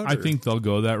that route? I or- think they'll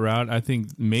go that route. I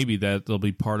think maybe that'll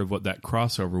be part of what that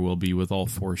crossover will be with all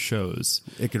four shows.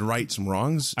 it could right some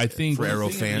wrongs. I think- for Arrow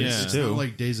The thing fans is, It's too. not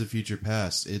like Days of Future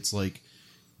Past. It's like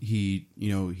he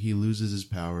loses his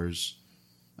powers.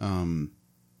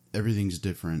 Everything's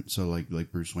different. So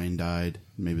like Bruce Wayne died.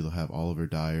 Maybe they'll have Oliver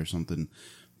die or something.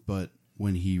 But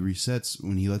when he resets,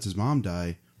 when he lets his mom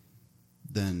die,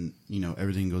 then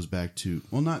everything goes back to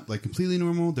not like completely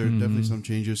normal. There are definitely some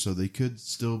changes. So they could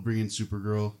still bring in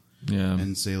Supergirl. Yeah.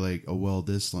 And say like, oh well,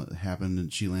 this happened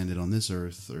and she landed on this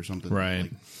Earth or something.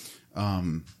 Right.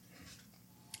 Like,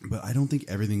 but I don't think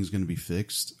everything's going to be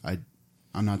fixed.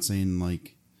 I'm not saying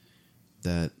like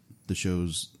that the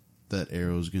shows that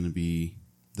Arrow's going to be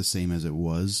the same as it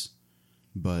was,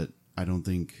 but I don't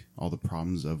think all the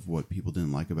problems of what people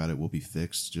didn't like about it will be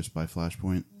fixed just by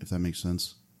Flashpoint, if that makes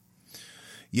sense.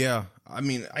 Yeah, I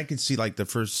mean, I could see like the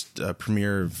first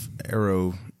premiere of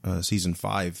Arrow season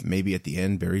 5. Maybe at the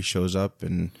end, Barry shows up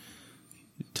and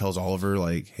tells Oliver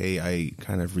like, "Hey, I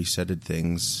kind of resetted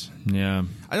things." Yeah.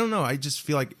 I don't know. I just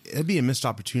feel like it'd be a missed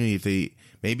opportunity if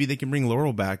they can bring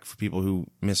Laurel back for people who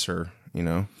miss her.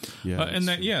 Yeah, And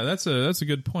that's a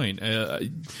good point.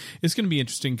 It's going to be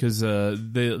interesting because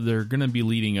they're going to be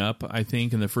leading up, I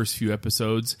think, in the first few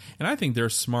episodes, and I think they're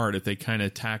smart if they kind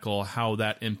of tackle how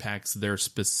that impacts their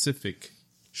specific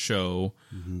show,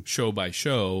 show by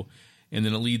show, and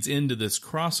then it leads into this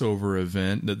crossover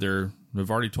event that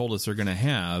they've already told us they're going to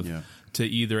have to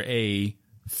either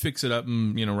fix it up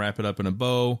and wrap it up in a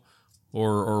bow.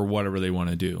 Or whatever they want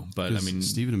to do, but I mean,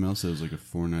 Stephen Amell said it was like a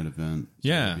 4-night event. So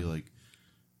Yeah. it'd be like,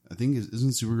 I think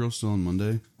isn't Supergirl still on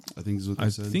Monday? I think is what they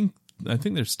said. I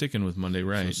think they're sticking with Monday,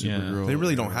 right? So yeah, Supergirl- They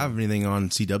really don't have anything on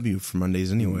CW for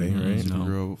Mondays anyway, right?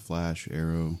 Supergirl, Flash,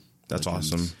 Arrow. That's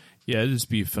Legends. awesome. Yeah, it'd just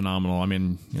be phenomenal. I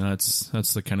mean, that's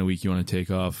the kind of week you want to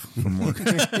take off from work.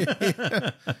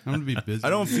 I'm gonna be busy. I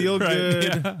don't feel good.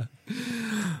 Yeah.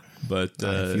 But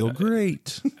I feel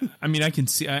great. I mean, I can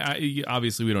see. I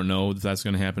obviously we don't know if that's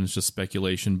going to happen. It's just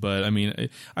speculation. But I mean,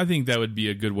 I think that would be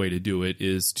a good way to do it.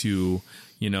 Is to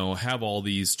have all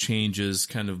these changes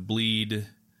kind of bleed,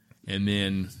 and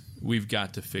then we've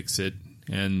got to fix it.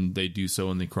 And they do so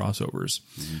in the crossovers.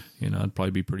 It'd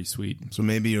probably be pretty sweet. So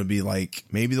maybe it'll be like,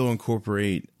 maybe they'll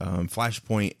incorporate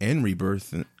Flashpoint and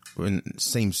Rebirth in the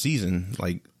same season,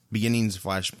 like beginnings of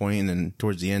Flashpoint and then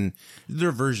towards the end,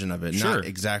 their version of it. Sure. Not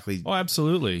exactly. Oh,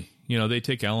 absolutely. They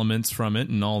take elements from it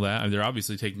and all that. They're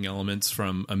obviously taking elements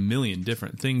from a million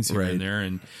different things here Right. and there.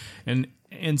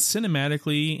 And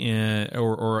cinematically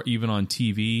or even on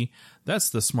TV,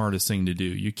 that's the smartest thing to do.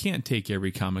 You can't take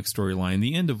every comic storyline.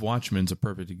 The end of Watchmen's a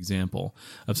perfect example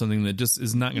of something that just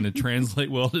is not going to translate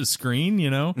well to screen,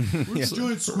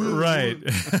 Giant squid. Right.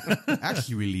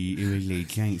 Actually, it was a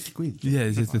giant squid. Yeah,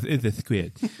 it's a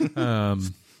squid.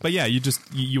 But yeah,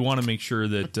 you want to make sure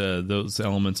that those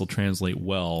elements will translate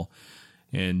well.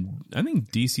 And I think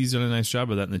DC's done a nice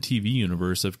job of that in the TV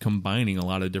universe of combining a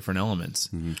lot of different elements.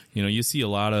 You see a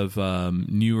lot of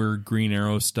newer Green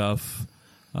Arrow stuff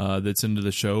that's into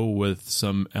the show with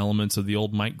some elements of the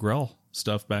old Mike Grell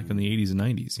stuff back in the 80s and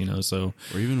 90s, so.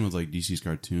 Or even with like DC's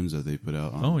cartoons that they put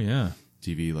out on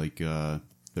TV, like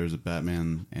there's a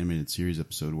Batman animated series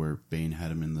episode where Bane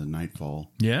had him in the Nightfall.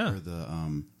 Yeah. Or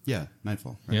the,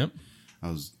 Nightfall. Right? Yep.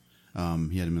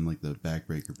 He had him in like the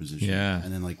backbreaker position. Yeah.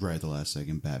 And then like right at the last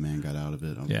second, Batman got out of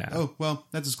it. I was Yeah. like, oh, well,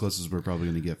 that's as close as we're probably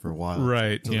going to get for a while.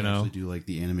 Right, So actually do like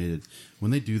the animated,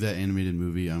 when they do that animated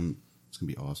movie, it's going to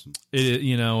be awesome.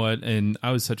 You know what? And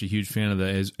I was such a huge fan of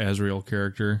the Azrael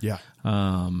character. Yeah.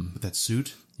 With that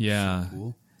suit. Yeah. So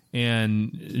cool.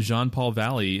 And Jean-Paul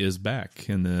Valley is back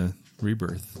in the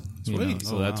Rebirth. Sweet.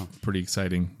 So Oh, that's wow. pretty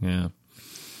exciting. Yeah.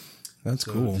 That's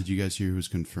So cool. Did you guys hear who was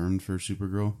confirmed for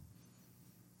Supergirl?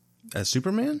 As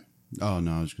Superman? Oh,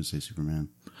 no, I was going to say Superman.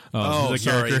 Oh, the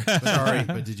sorry. character. Sorry.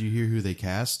 But did you hear who they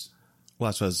cast? Well,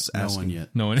 that's what I was No asking. one yet.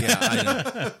 No one. Yeah, I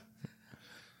know.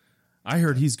 I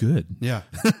heard he's good. Yeah.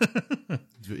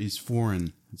 He's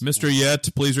foreign. Mr. Yet,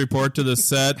 please report to the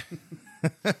set.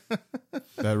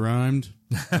 That rhymed.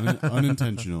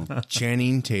 Unintentional.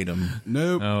 Channing Tatum.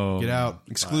 Nope. Oh. Get out.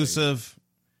 Exclusive.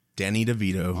 Danny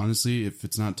DeVito. Honestly, if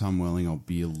it's not Tom Welling, I'll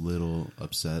be a little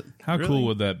upset. How cool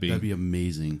would that be? That'd be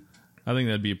amazing. I think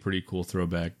that'd be a pretty cool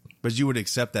throwback. But you would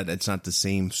accept that it's not the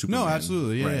same Superman. No,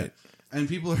 absolutely. Yeah. Right. Yeah. And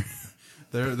people are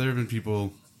there have been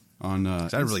people on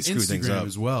That really screwed Instagram things up.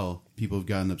 as well. People have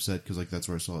gotten upset because like that's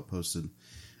where I saw it posted.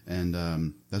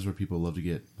 And that's where people love to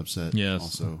get upset. Yes.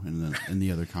 Also in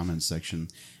the other comments section,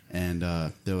 and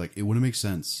they're like, it wouldn't make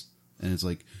sense. And it's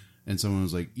like, and someone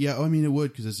was like, yeah, I mean it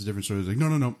would because it's a different story. It's like, no,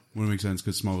 wouldn't make sense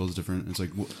because Smallville is different. And it's like,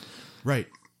 well, right.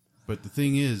 But the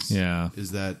thing is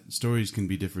that stories can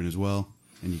be different as well,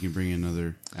 and you can bring in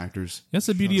other actors. That's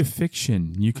the beauty of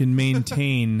fiction. You can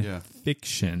maintain Yeah.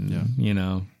 fiction.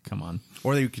 Yeah. Come on.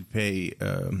 Or they could pay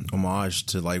homage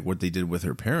to like what they did with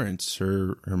her parents.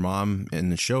 Her mom in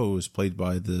the show was played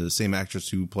by the same actress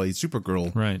who played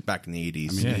Supergirl Right. back in the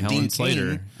 80s. Yeah, Helen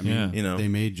Slater. I mean, Yeah. You know. they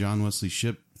made John Wesley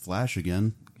Shipp Flash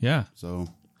again. Yeah. So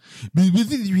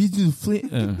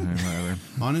Whatever.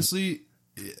 honestly,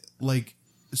 like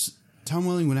Tom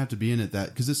Welling would have to be in it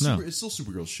because it's No. it's still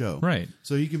Supergirl's show, Right.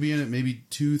 So he could be in it maybe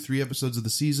 2-3 episodes of the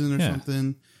season or Yeah.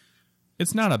 something.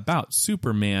 It's not about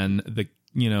Superman,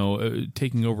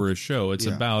 taking over a show. It's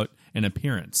Yeah. about an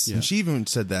appearance. Yeah. And she even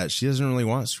said that she doesn't really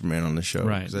want Superman on the show,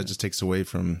 Right. Because that just takes away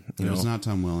from If it's not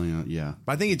Tom Welling, yeah.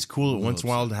 But I think it's cool once in a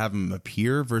while to have him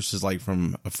appear versus like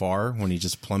from afar when he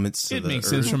just plummets to It the makes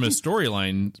earth. sense from a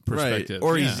storyline Right. perspective.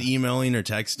 Or Yeah. he's emailing or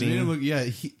texting.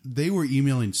 They were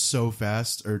emailing so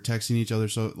fast or texting each other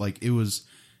so like it was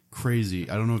crazy.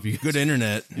 I don't know if you guys, Good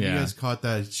internet. if you Yeah. guys caught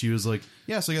that. She was like,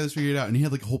 "Yeah, so I got this figured out," and he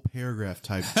had like a whole paragraph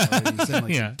typed. He sent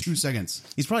like Yeah. 2 seconds.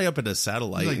 He's probably up at a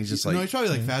satellite. Like, and he's just no, like, he's probably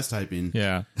like fast typing.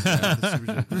 Yeah.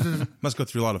 must go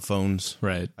through a lot of phones.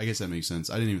 Right. I guess that makes sense.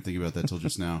 I didn't even think about that till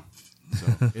just now.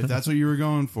 So if that's what you were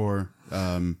going for,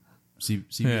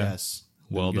 CBS,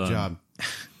 Well good done. job.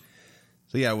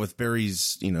 So yeah, with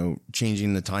Barry's,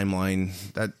 changing the timeline,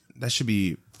 that should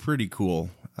be pretty cool.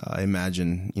 I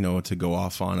imagine, to go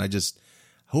off on. I just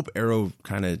hope Arrow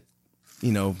kind of,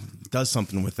 does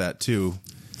something with that too.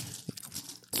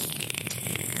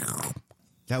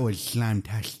 That was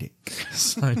slantastic.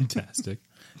 Fantastic.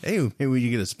 Hey, maybe we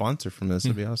could get a sponsor from this.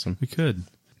 That'd be awesome. We could.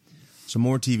 Some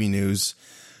more TV news.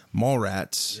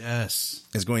 Mallrats Yes.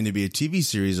 is going to be a TV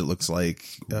series. It looks like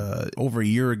over a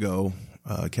year ago,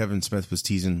 Kevin Smith was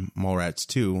teasing Mallrats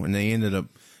 2, and they ended up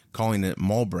calling it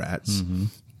Mallbrats.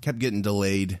 Kept getting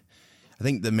delayed. I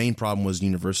think the main problem was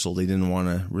Universal. They didn't want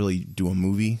to really do a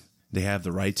movie. They have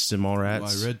the rights to Mallrats.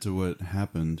 Well, I read to what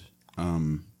happened.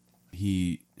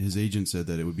 His agent said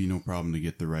that it would be no problem to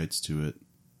get the rights to it.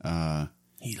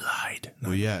 He lied.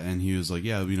 Well, yeah, and he was like,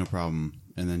 "Yeah, it'll be no problem."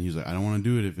 And then he was like, "I don't want to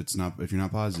do it if you're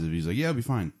not positive." He's like, "Yeah, it'll be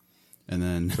fine." And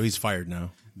then So he's fired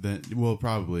now. well,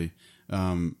 probably.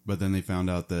 But then they found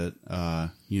out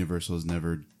that Universal has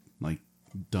never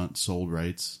sold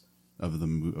rights of the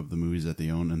movies that they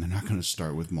own, and they're not going to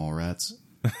start with Mallrats.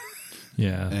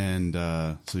 Yeah. And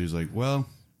so he was like, "Well,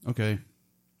 okay."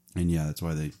 And yeah, that's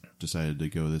why they decided to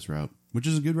go this route, which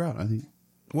is a good route, I think.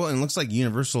 Well, and it looks like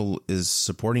Universal is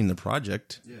supporting the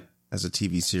project as a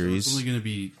TV series. So it's only going to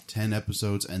be 10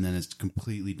 episodes, and then it's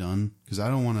completely done. Because I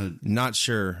don't want to. Not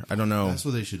sure. I don't know. That's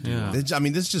what they should do. Yeah.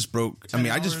 This just broke. I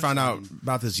mean, I just found out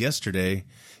about this yesterday.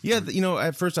 Yeah,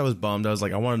 at first I was bummed. I was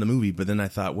like, I wanted a movie, but then I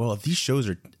thought, well, if these shows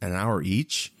are an hour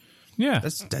each, Yeah.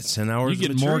 that's 10 hours. You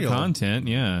get of material. more content,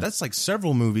 yeah. That's like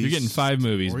several movies. You're getting 5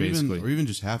 movies, or basically. even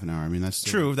just half an hour. I mean, that's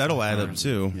still True. That'll add up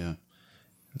too. Yeah.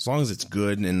 As long as it's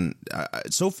good. And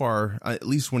so far, at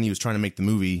least when he was trying to make the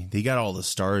movie, he got all the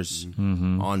stars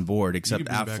on board, You except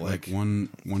could bring back Affleck.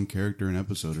 one character an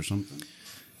episode or something.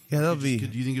 Yeah, that'll be.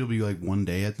 Do you think it'll be like one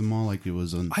day at the mall, like it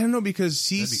was on? I don't know, because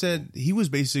he That'd be said he was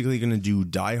basically going to do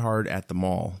Die Hard at the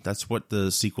mall. That's what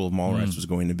the sequel of Mallrats was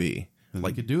going to be. Then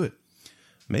they could do it.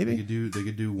 Maybe. They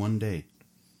could do one day.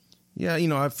 Yeah,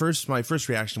 at first, my first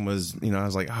reaction was, I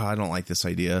was like, I don't like this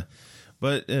idea.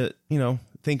 But,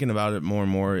 thinking about it more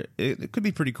and more, it could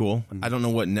be pretty cool. I don't know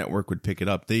what network would pick it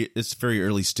up. It's very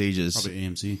early stages. Probably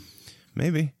AMC.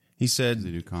 Maybe. He They said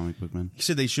do comic book man.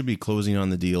 they should be closing on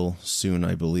the deal soon,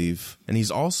 I believe. And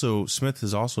Smith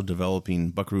is also developing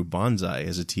Buckaroo Banzai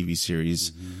as a TV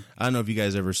series. I don't know if you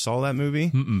guys ever saw that movie.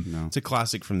 No. It's a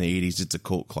classic from the 80s. It's a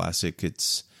cult classic.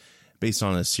 It's based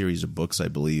on a series of books, I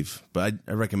believe. But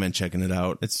I recommend checking it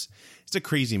out. It's a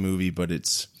crazy movie, but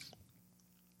it's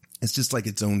just like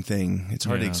its own thing. It's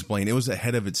hard to explain. It was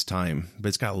ahead of its time, but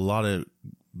it's got a lot of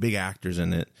big actors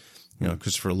in it.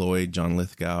 Christopher Lloyd, John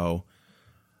Lithgow,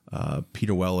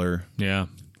 Peter Weller,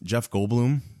 Jeff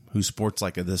Goldblum, who sports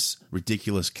this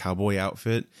ridiculous cowboy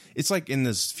outfit. It's like in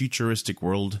this futuristic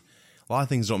world. A lot of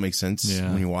things don't make sense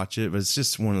when you watch it, but it's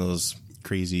just one of those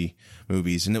crazy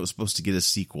movies. And it was supposed to get a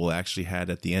sequel. It actually had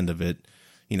at the end of it,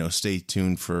 stay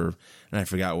tuned for, and I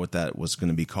forgot what that was going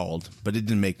to be called, but it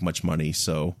didn't make much money.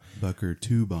 So Bucker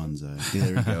 2 Banzai.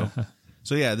 there we go.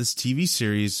 So yeah, this TV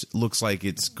series looks like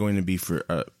it's going to be for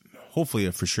hopefully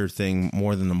a for sure thing,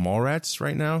 more than the Mallrats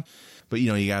right now. But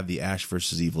you have the Ash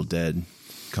versus Evil Dead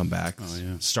come back. Oh,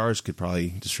 yeah. Stars could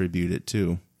probably distribute it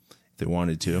too if they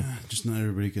wanted to. Just not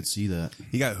everybody could see that.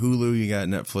 You got Hulu, you got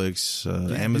Netflix,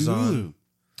 Amazon.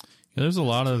 Yeah, there's a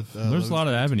lot of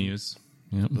avenues.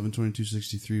 Yep.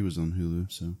 11/22/63 was on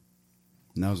Hulu, so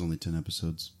and that was only 10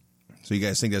 episodes. So you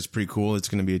guys think that's pretty cool? It's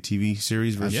going to be a TV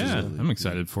series versus. Yeah, I'm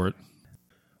excited for it.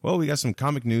 Well, we got some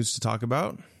comic news to talk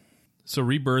about. So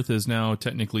Rebirth is now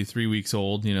technically 3 weeks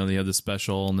old. They had the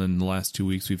special, and then the last 2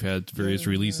 weeks we've had various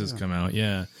releases come out.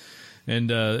 Yeah. And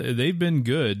they've been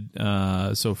good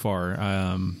so far.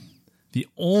 The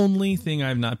only thing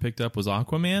I've not picked up was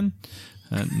Aquaman.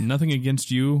 Nothing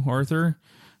against you, Arthur.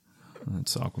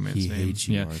 That's Aquaman's name. He hates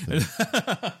you,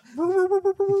 Arthur.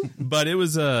 But it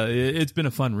was it's been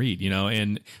a fun read,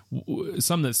 and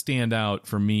some that stand out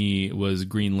for me was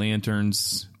Green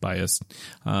Lantern's bias.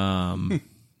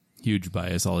 Huge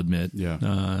bias, I'll admit.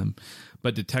 Yeah.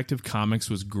 But Detective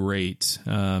Comics was great.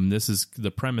 This is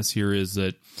the premise here is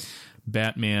that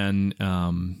Batman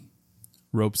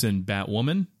ropes in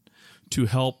Batwoman to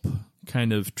help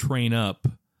kind of train up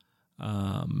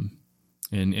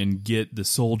and get the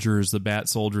soldiers, the Bat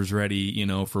soldiers ready,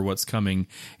 for what's coming.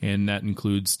 And that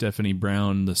includes Stephanie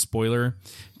Brown, the spoiler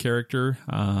character,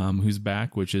 who's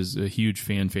back, which is a huge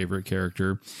fan favorite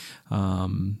character.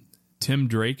 Tim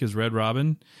Drake as Red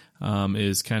Robin,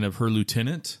 is kind of her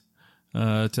lieutenant,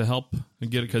 to help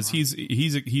get it. Cause he's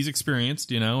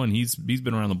experienced, and he's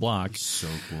been around the block. So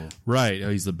cool. Right. Oh,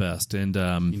 he's the best. And,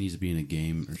 He needs to be in a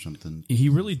game or something. he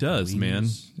really does, man.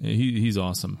 He's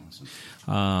awesome.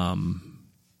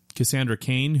 Cassandra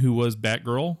Cain, who was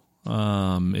Batgirl,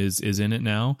 is in it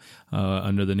now,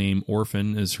 under the name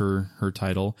Orphan is her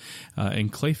title,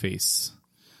 and Clayface.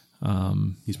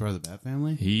 He's part of the Bat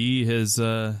family? He has,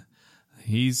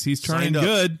 he's turning Signed up.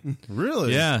 good.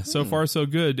 Really? Yeah. So far so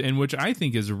good. And which I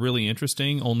think is really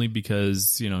interesting only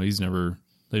because,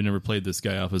 they've never played this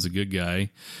guy off as a good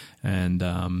guy. And,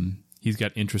 he's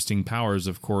got interesting powers,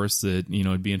 of course, that, you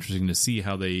know, it'd be interesting to see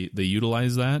how they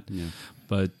utilize that. Yeah.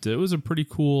 But it was a pretty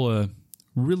cool,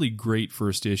 really great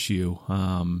first issue.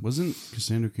 Wasn't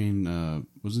Cassandra Cain,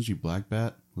 wasn't she Black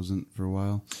Bat? Wasn't for a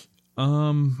while? I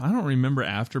don't remember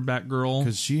after Batgirl.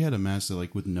 Because she had a mask that,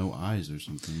 like, with no eyes or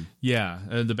something. Yeah,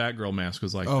 the Batgirl mask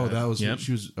was like Oh, that. that was, Yep.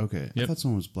 she was, okay. Yep. I thought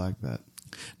someone was Black Bat.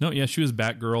 No, yeah, she was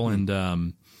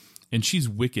Batgirl, and she's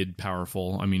wicked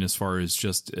powerful. I mean, as far as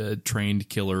just a trained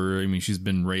killer, I mean, she's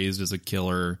been raised as a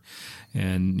killer,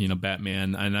 and, you know,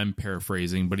 Batman, and I'm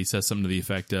paraphrasing, but he says something to the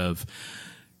effect of,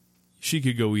 she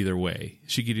could go either way.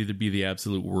 She could either be the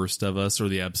absolute worst of us or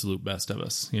the absolute best of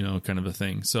us, you know, kind of a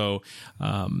thing. So,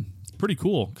 pretty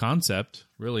cool concept,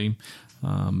 really.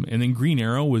 And then Green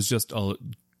Arrow was just a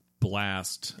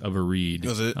blast of a read.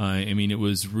 Was it? I mean, it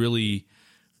was really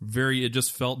it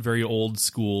just felt very old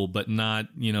school, but not,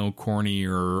 you know, corny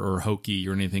or hokey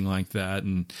or anything like that.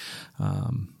 And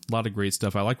a lot of great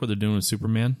stuff. I like what they're doing with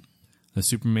Superman. The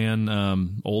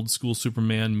Superman, old school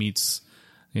Superman meets,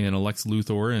 you know, Lex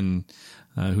Luthor, and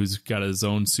who's got his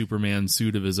own Superman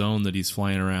suit of his own that he's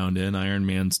flying around in, Iron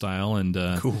Man style. And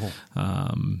Cool.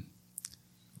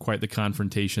 Quite the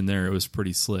confrontation there. It was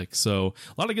pretty slick. So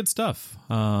a lot of good stuff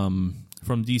from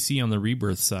DC on the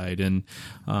Rebirth side. And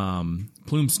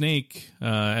Plume Snake,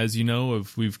 as you know,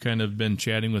 we've kind of been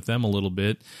chatting with them a little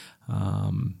bit.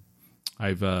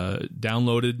 I've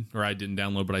downloaded, or I didn't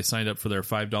download, but I signed up for their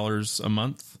 $5 a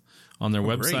month on their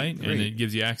website, great. and it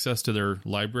gives you access to their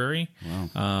library.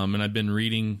 Wow. And I've been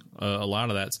reading a lot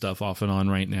of that stuff off and on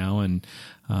right now, and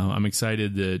I'm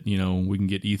excited that, you know, we can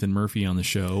get Ethan Murphy on the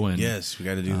show. And Yes, we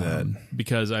got to do that.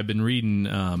 because I've been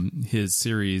reading his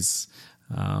series,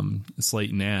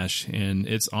 Slate and Ash, and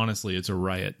it's a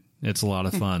riot. It's a lot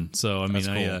of fun. So I mean,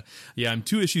 cool. I'm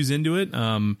 2 issues into it,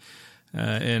 and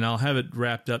I'll have it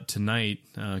wrapped up tonight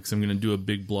because I'm going to do a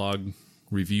big blog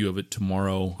review of it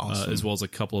tomorrow, as well as a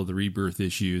couple of the Rebirth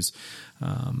issues.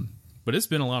 But it's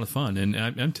been a lot of fun, and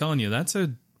I'm telling you, that's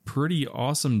a pretty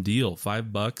awesome deal.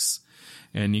 $5,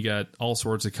 and you got all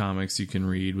sorts of comics you can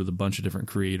read with a bunch of different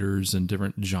creators and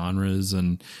different genres,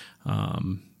 and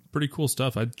pretty cool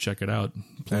stuff. I'd check it out.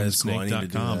 That is cool. I need to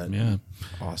do that. Yeah,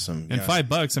 Awesome. and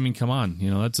 $5. I mean, come on,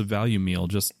 you know, that's a value meal.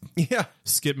 Just Yeah.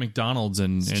 skip McDonald's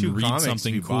and 2 read comics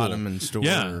something you cool. bought 'em in store.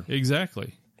 Yeah,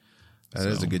 exactly. That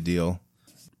is a good deal.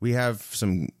 We have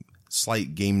some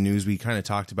slight game news. We kind of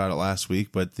talked about it last week,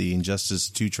 but the Injustice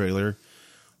 2 trailer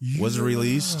was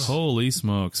released. Holy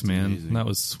smokes, man. amazing. That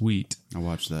was sweet. I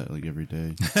watch that, like, every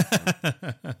day.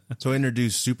 So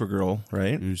introduced Supergirl,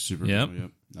 right? It was super Yep. cool,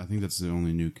 yep. I think that's the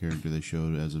only new character they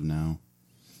showed as of now.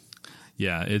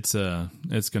 Yeah, it's going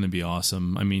to be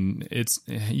awesome. I mean,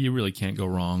 you really can't go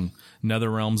wrong.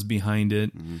 NetherRealm's behind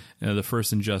it. The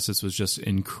first Injustice was just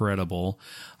incredible.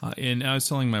 And I was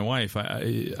telling my wife,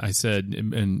 I said,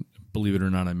 and believe it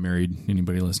or not, I'm married.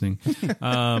 Anybody listening?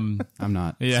 I'm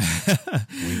not. Yeah.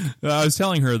 I was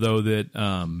telling her, though,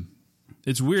 that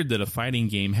it's weird that a fighting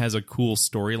game has a cool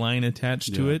storyline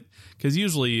attached to Yeah. it. Because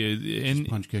usually,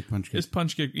 Punch kick. it's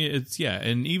punch kick.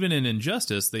 And even in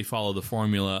Injustice, they follow the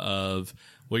formula of,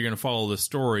 well, you're going to follow the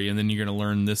story, and then you're going to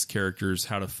learn this character's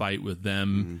how to fight with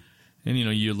them. And, you know,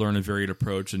 you learn a varied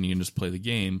approach, and you can just play the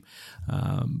game.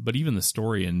 But even the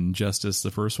story in Injustice,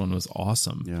 the first one, was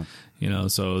awesome. Yeah. You know,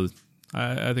 so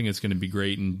I think it's going to be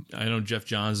great. And I know Jeff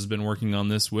Johns has been working on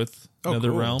this with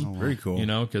NetherRealm. Cool. Very cool. You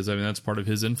know, because, I mean, that's part of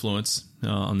his influence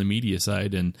on the media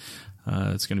side, and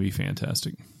it's going to be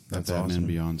fantastic. That's Batman awesome.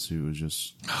 Beyond suit was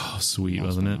just Oh, sweet, lost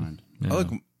wasn't my it? mind.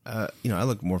 Yeah. I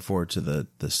look more forward to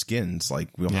the skins. Like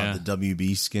we'll Yeah. have the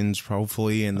WB skins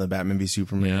hopefully, and the Batman v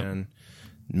Superman.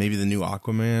 Maybe the new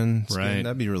Aquaman skin. Right.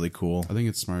 That'd be really cool. I think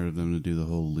it's smart of them to do the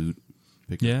whole loot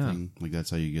pickup Yeah. thing. Like,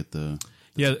 that's how you get the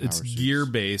Yeah, power it's suits. gear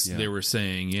based. Yeah. They were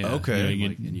saying, yeah. Okay. You know,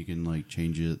 Like, and you can, like,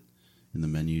 change it in the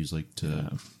menus, like,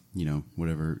 to, you know,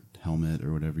 whatever helmet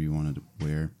or whatever you wanted to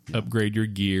wear. Yeah. upgrade your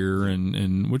gear,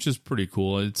 and which is pretty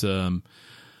cool. It's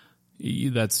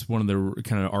that's one of the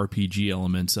kind of RPG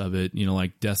elements of it. You know,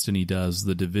 like Destiny does,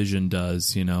 The Division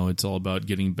does. You know, it's all about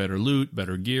getting better loot,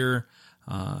 better gear,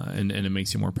 and it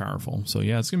makes you more powerful. So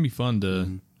yeah, it's gonna be fun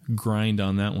to grind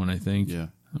on that one. I think. Yeah.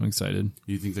 I'm excited.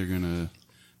 You think they're going to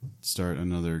start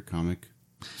another comic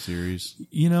series?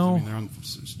 You I know, mean, they're on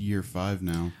year 5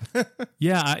 now.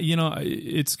 yeah,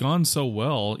 it's gone so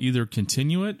well. Either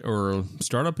continue it or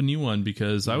start up a new one,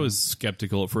 because I was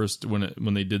skeptical at first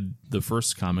when they did the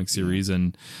first comic series,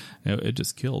 and it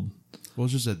just killed. Well,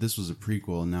 it's just that this was a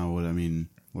prequel, and now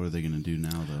what are they going to do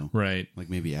now, though? Right. Like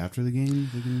maybe after the game?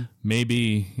 They can...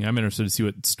 Maybe. I'm interested to see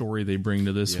what story they bring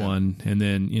to this one. And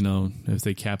then, if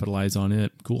they capitalize on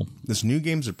it, cool. This new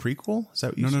game's a prequel? Is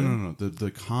that what you said? No.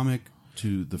 The comic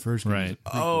to the first game. Right.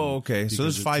 Oh, okay. So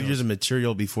there's 5 years of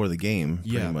material before the game,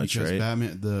 pretty much, because right?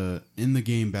 Batman, in the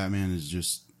game, Batman is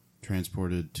just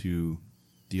transported to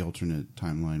the alternate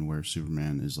timeline where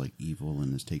Superman is like evil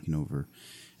and is taking over.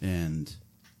 And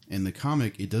in the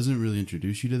comic, it doesn't really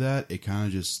introduce you to that. It kind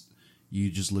of you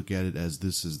just look at it as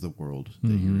this is the world that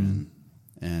you're in.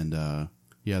 And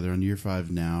they're on year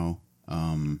 5 now.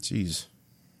 Jeez.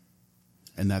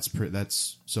 And that's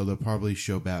so they'll probably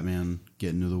show Batman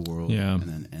get into the world and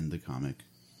then end the comic.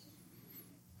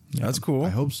 That's cool. I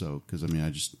hope so, because I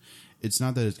mean, it's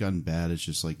not that it's gotten bad. It's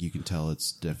just like you can tell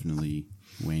it's definitely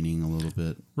waning a little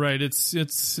bit. Right. It's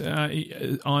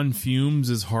on fumes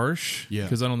is harsh. Yeah.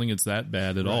 Because I don't think it's that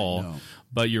bad at all. No.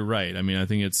 But you're right. I mean, I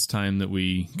think it's time that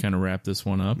we kind of wrap this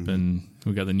one up, and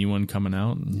we got the new one coming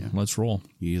out, and let's roll.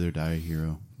 You either die a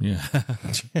hero. Yeah.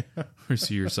 Or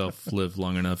see yourself live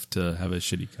long enough to have a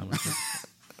shitty comic book.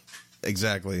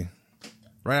 Exactly.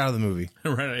 Right out of the movie.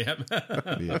 Right.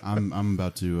 Yep. Yeah, I'm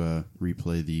about to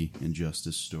replay the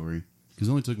Injustice story, because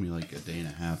it only took me like a day and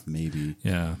a half, maybe.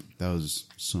 Yeah. That was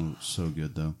so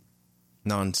good though.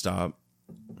 Non-stop.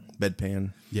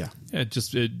 Bedpan. Yeah. It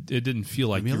didn't feel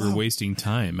like Leave me you were alone. wasting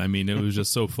time. I mean, it was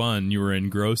just so fun. You were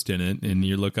engrossed in it, and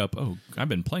you look up, oh, I've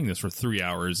been playing this for 3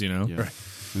 hours, Yeah. Right.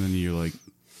 And then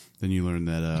you learn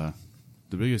that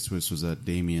the biggest twist was that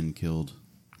Damian killed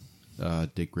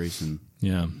Dick Grayson,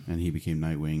 Yeah. and he became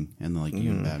Nightwing, and like you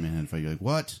and Batman had to fight. You're like,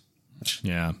 what?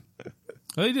 Yeah.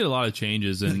 Well, they did a lot of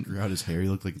changes, and Grew out his hair. He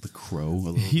looked like the Crow a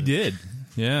little he bit. did.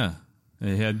 Yeah.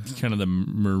 It had kind of the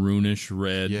maroonish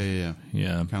red. Yeah.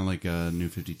 Yeah. Kind of like New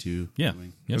 52. Yeah.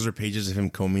 Nightwing. Yep. Those are pages of him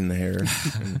combing the hair.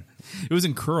 It was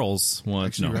in curls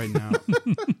once. Actually, No.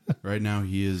 right now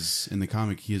he is in the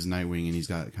comic. He is Nightwing, and he's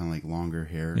got kind of like longer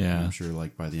hair. Yeah. And I'm sure,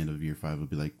 like by the end of year 5, it'll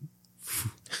be like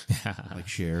like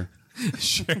Cher.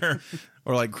 Sure.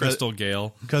 Or like Crystal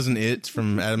Gale. Cousin It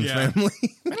from Addams Yeah. Family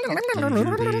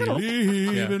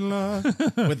Yeah.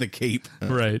 with a cape.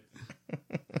 Right.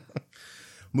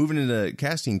 Moving into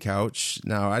casting couch.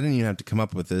 Now, I didn't even have to come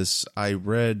up with this. I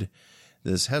read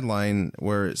this headline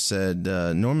where it said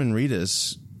Norman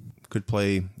Reedus could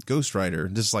play Ghost Rider.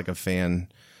 This is like a fan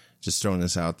just throwing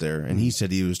this out there. And he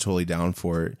said he was totally down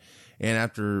for it. And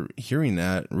after hearing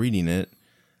that, reading it,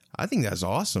 I think that's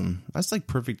awesome. That's like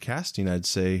perfect casting, I'd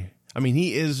say. I mean,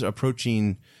 he is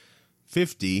approaching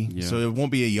 50, so it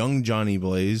won't be a young Johnny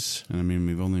Blaze. And I mean,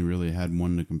 we've only really had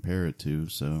one to compare it to,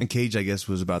 so. And Cage, I guess,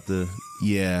 was about that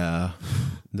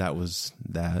was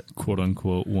that. Quote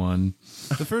unquote one.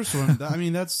 The first one, I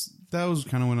mean, that was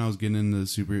kind of when I was getting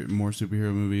into more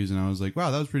superhero movies, and I was like,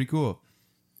 wow, that was pretty cool.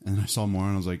 And I saw more,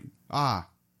 and I was like,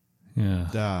 Yeah.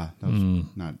 that was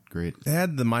not great. It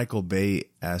had the Michael Bay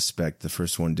aspect. The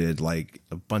first one did, like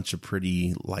a bunch of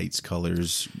pretty lights,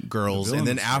 colors, girls, The and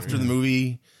then villain was after the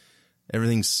movie,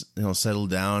 everything's settled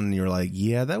down, and you're like,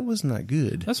 yeah, that was not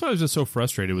good. That's why I was just so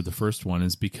frustrated with the first one,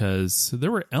 is because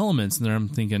there were elements in there I'm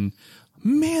thinking,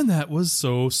 man, that was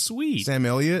so sweet. Sam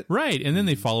Elliott, Right. And then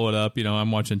they follow it up.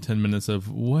 I'm watching 10 minutes of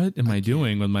what am I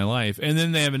doing with my life? And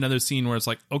then they have another scene where it's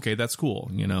like, okay, that's cool.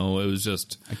 It was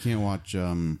just. I can't watch,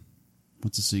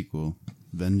 what's the sequel?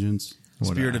 Vengeance?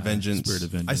 Spirit of Vengeance. Spirit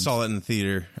of Vengeance. I saw it in the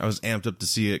theater. I was amped up to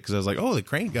see it because I was like, oh, the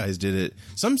Crank guys did it.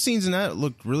 Some scenes in that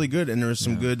looked really good, and there was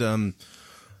some good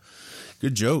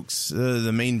jokes.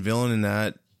 The main villain in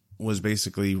that was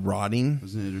basically rotting.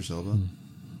 Wasn't it Idris Elba?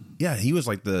 Yeah, he was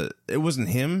like it wasn't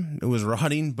him, it was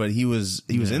rotting, but he was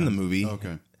in the movie.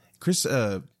 Okay. Is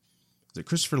it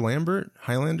Christopher Lambert,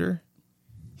 Highlander?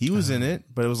 He was in it,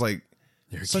 but it was like,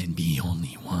 There can be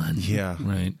only one. yeah,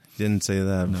 Right. didn't say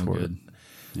that No before. good.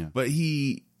 But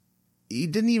he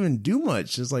didn't even do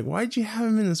much. It's like, why'd you have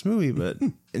him in this movie? But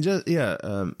it just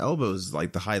Elbo's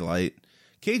like the highlight.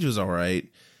 Cage was all right.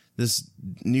 This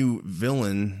new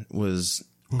villain was.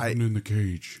 in the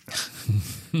cage.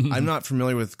 I'm not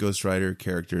familiar with Ghost Rider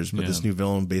characters, but this new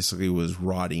villain basically was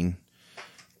rotting,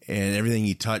 and everything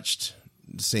he touched,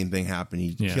 the same thing happened.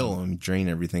 He'd kill him, drain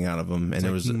everything out of him, and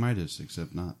It's like King Midas,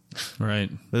 except not. Right.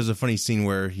 There's a funny scene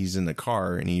where he's in the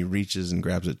car and he reaches and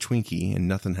grabs a Twinkie and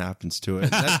nothing happens to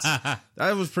it. That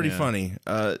was pretty funny.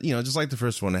 Just like the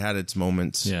first one, it had its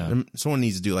moments. Yeah. Someone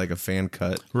needs to do like a fan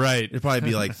cut. Right. It'd probably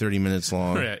be like 30 minutes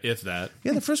long. Yeah, if that.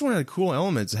 Yeah, the first one had cool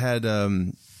elements. It had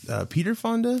Peter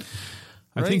Fonda.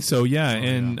 I think so, yeah.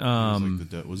 And He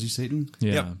was, like was he Satan?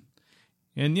 yeah. Yep.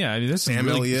 And yeah, I mean, there's Sam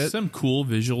Elliott. some cool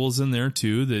visuals in there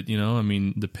too. That I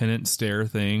mean, the pennant stare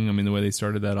thing. I mean, the way they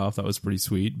started that off, that was pretty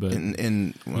sweet. But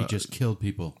And He just killed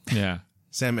people. yeah,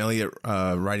 Sam Elliott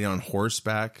riding on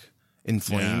horseback in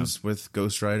flames with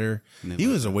Ghost Rider. He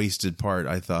was a wasted part,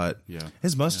 I thought. Yeah.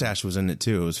 His mustache was in it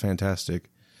too. It was fantastic.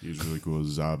 He was really cool.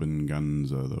 Zabin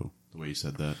Gunza, though. The way he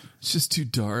said that. it's just too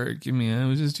dark. I mean, it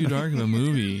was just too dark of a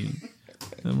movie.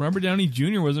 And Robert Downey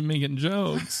Jr. wasn't making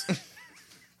jokes.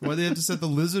 Why they had to set the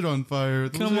lizard on fire?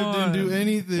 The Come lizard didn't do on.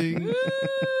 anything.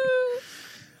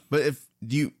 But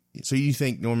you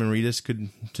think Norman Reedus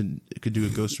could do a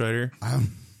Ghost Rider?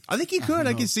 I think he could.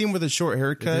 I could see him with a short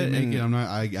haircut. If they make and- it, I'm not.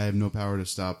 I have no power to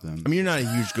stop them. I mean, you're not a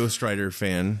huge Ghost Rider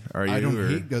fan, are you? I don't or-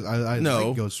 hate Ghost. I No,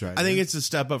 like Ghost Rider. I think it's a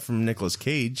step up from Nicolas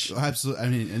Cage. absolutely. I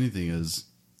mean, anything is.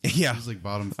 Yeah, It's like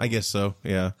bottom. I guess so.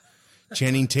 Yeah,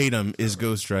 Channing Tatum is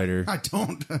Ghost Rider. I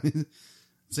don't. I mean,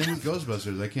 same with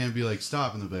Ghostbusters. I can't be like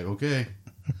stop and they'll be like, okay.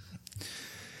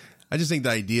 I just think the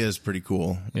idea is pretty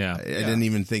cool. Yeah. I didn't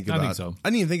even think I about. think so. I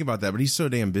didn't even think about that. But he's so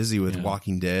damn busy with Yeah.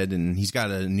 Walking Dead, and he's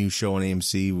got a new show on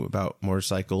AMC about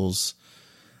motorcycles.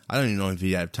 I don't even know if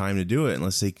he'd have time to do it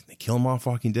unless they kill him off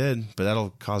Walking Dead. But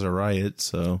that'll cause a riot.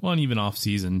 So Well, and even off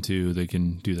season too, they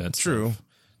can do that. true. Stuff.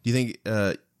 Do you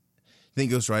think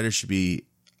Ghost Rider should be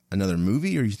another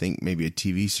movie, or you think maybe a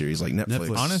TV series like Netflix?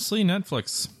 Netflix. Honestly,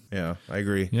 Netflix. Yeah, I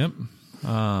agree. Yep.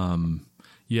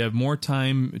 You have more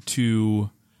time to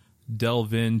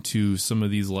delve into some of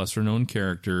these lesser known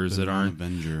characters that aren't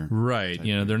Avenger. right.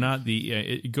 They're not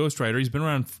the Ghost Rider. He's been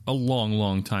around a long,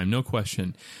 long time, no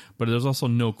question. But there's also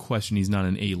no question he's not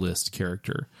an A-list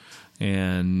character.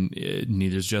 And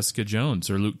neither is Jessica Jones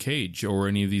or Luke Cage or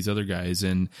any of these other guys.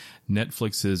 And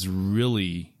Netflix has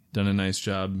really done a nice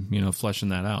job, fleshing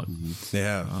that out.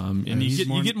 Yeah. And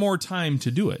you get more time to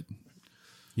do it.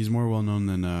 He's more well known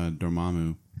than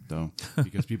Dormammu, though,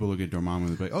 because people look at Dormammu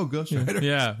and they're like, "Oh, Ghost Rider."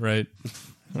 Yeah, right.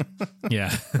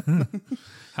 Yeah.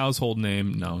 Household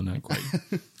name? No, not quite.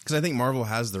 Because I think Marvel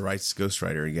has the rights to Ghost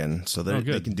Rider again, so they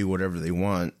good. can do whatever they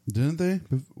want. Didn't they?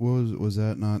 Was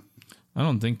that not? I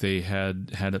don't think they had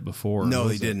it before. No, they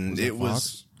Was that- didn't. was that It was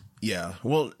Fox? yeah.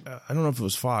 Well, I don't know if it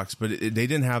was Fox, but they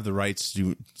didn't have the rights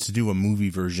to do a movie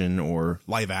version or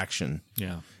live action.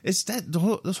 Yeah. It's that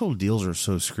those whole deals are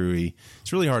so screwy.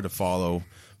 It's really hard to follow.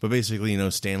 But basically,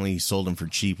 Stanley sold them for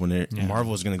cheap when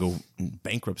Marvel was going to go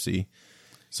bankruptcy.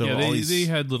 So Yeah, all they these,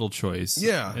 had little choice.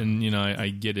 Yeah. And, I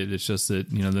get it. It's just that,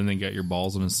 then they got your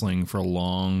balls in a sling for a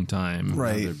long time.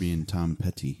 Right. They're being Tom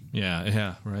Petty.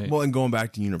 Yeah, right. well, and going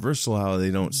back to Universal, how they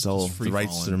don't sell Just the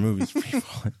rights to their free-falling. movies.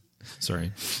 Free-falling.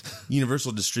 Sorry.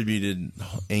 Universal distributed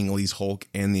Ang Lee's Hulk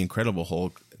and the Incredible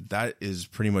Hulk. That is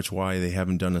pretty much why they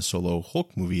haven't done a solo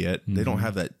Hulk movie yet. They don't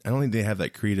have that. I don't think they have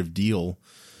that creative deal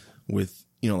with,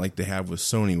 like they have with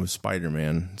Sony with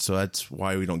Spider-Man. So that's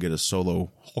why we don't get a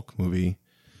solo Hulk movie.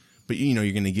 But,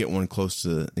 you're going to get one close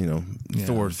to,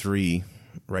 Thor 3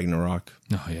 Ragnarok.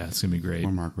 Oh, yeah, it's going to be great.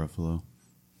 Or Mark Ruffalo.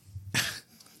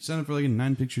 Signed up for like a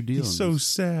 9-picture deal. He's so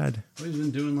sad. What he's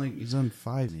been doing, he's on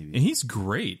 5 maybe. And he's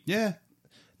great. Yeah.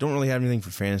 Don't really have anything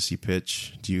for Fantasy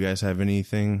Pitch. Do you guys have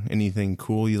anything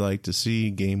cool you like to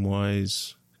see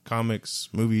game-wise? Comics,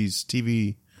 movies,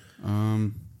 TV?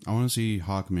 I want to see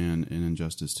Hawkman in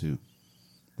Injustice 2.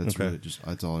 That's Okay. really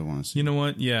that's all I want to see. You know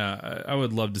what? Yeah, I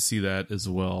would love to see that as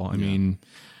well. I mean,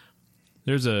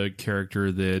 there's a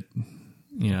character that,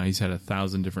 he's had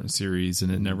 1,000 different series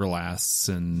and it never lasts.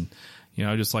 And,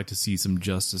 I'd just like to see some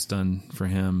justice done for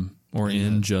him or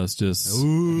injustice.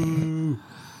 Ooh.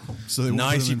 So they won't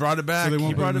Nice, put him he in- brought it back. So they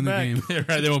won't He brought put him it in the back. game.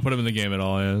 Right, they won't put him in the game at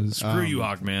all. Yeah. Screw you,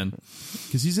 Hawkman.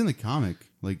 Because he's in the comic,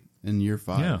 like in year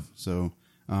 5. Yeah. So,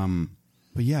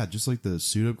 but yeah, just like the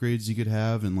suit upgrades you could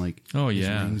have, and like, Oh, his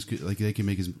yeah. wings like they can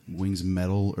make his wings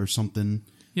metal or something.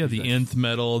 Yeah, the nth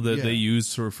metal that Yeah. they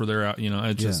use for their,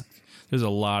 it just, there's a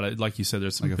lot of, like you said,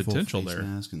 there's some Like a full potential face there.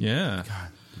 mask and- Yeah. God,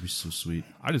 that'd be so sweet.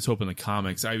 I just hope in the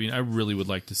comics. I mean, I really would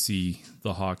like to see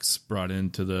the Hawks brought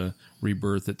into the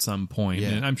rebirth at some point, Yeah.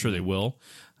 and I'm sure they will.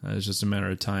 It's just a matter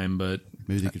of time, but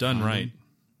Maybe they could done find right. them,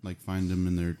 like find them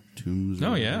in their tombs.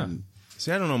 Oh, or yeah. whatever.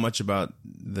 See, I don't know much about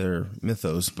their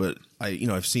mythos, but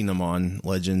I've seen them on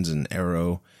Legends and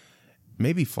Arrow.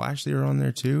 Maybe Flash, they were on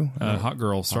there too. Hot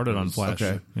Girl started on Flash.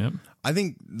 Okay. Yep. I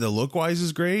think the look wise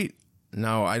is great.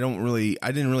 Now, I didn't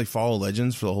really follow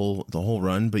Legends for the whole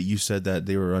run, but you said that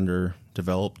they were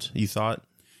underdeveloped. You thought?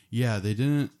 Yeah, they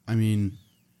didn't. I mean,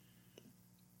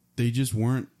 they just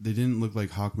weren't. They didn't look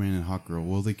like Hawkman and Hawkgirl.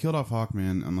 Well, they killed off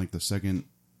Hawkman on like the second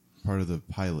part of the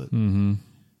pilot, and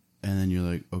then you're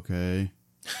like, okay.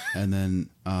 And then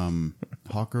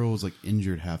Hawkgirl was like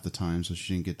injured half the time, so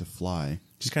she didn't get to fly.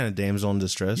 Just kind of damsel in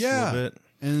distress a little bit.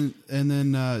 And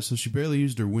then so she barely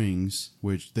used her wings,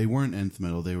 which they weren't nth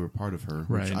metal; they were part of her.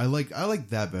 Which Right. I like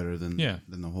that better than Yeah.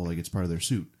 than the whole like it's part of their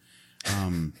suit.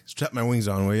 Strap my wings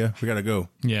on, will you? We gotta go.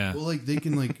 Yeah. Well, like they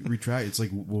can like retract. It's like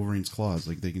Wolverine's claws;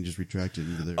 like they can just retract it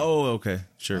into their. Oh, okay,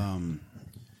 sure.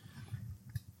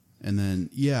 And then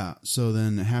so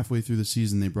then halfway through the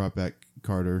season, they brought back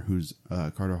Carter, who's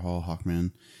Carter Hall,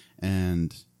 Hawkman,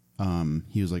 and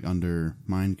he was like under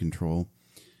mind control.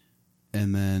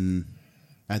 And then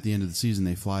at the end of the season,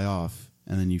 they fly off,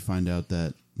 and then you find out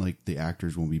that like the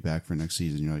actors won't be back for next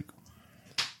season. You're like,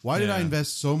 why did I Yeah.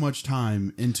 invest so much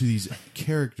time into these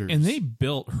characters? And they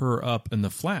built her up in the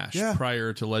Flash Yeah.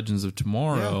 prior to Legends of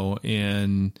Tomorrow,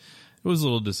 and it was a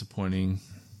little disappointing.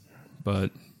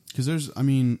 But because there's, I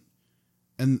mean,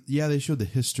 and they showed the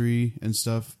history and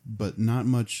stuff, but not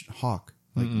much Hawk.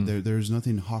 Like there's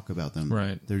nothing Hawk about them.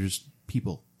 Right. They're just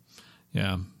people.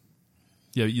 yeah,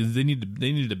 they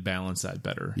need to balance that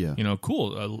better. Yeah.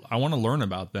 Cool. I want to learn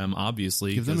about them.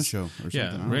 Obviously, Give them a 'cause- show or something. Yeah,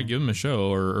 I don't right. know. Give them a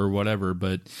show or whatever.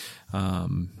 But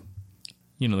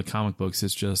the comic books,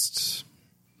 it's just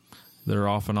they're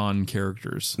off and on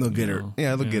characters. They'll get you it. know?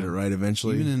 Yeah, they'll get it right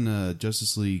eventually. Even in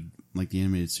Justice League, like the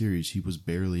animated series, he was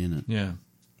barely in it. Yeah.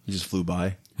 he just flew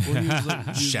by. Well, he was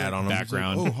like, Shat on him.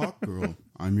 Background. oh, Hawk Girl,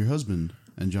 I'm your husband.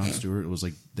 And Jon Stewart was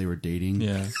like, they were dating.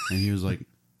 Yeah. And he was like,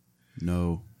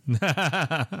 no. And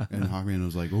Hawkman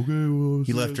was like, okay, well.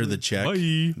 He left her the check.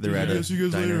 Bye. They're at a see you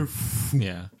guys diner.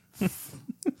 later. Yeah.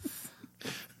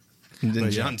 And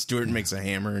then Jon Stewart makes a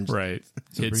hammer and Right.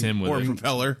 Hits him with or a it.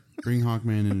 propeller. Bring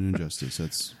Hawkman in Injustice.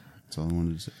 That's all I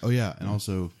wanted to say. Oh yeah, and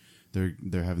also they're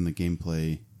having the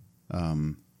gameplay,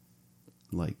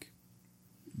 like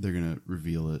they're gonna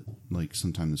reveal it like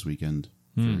sometime this weekend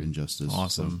for Injustice.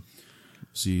 Awesome. So,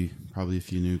 see probably a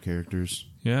few new characters.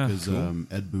 Yeah, because cool.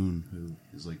 Ed Boon,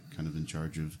 who is like kind of in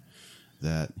charge of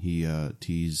that, he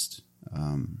teased.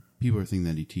 People are thinking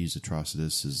that he teased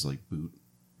Atrocitus as like Boot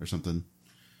or something.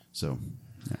 So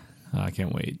yeah, I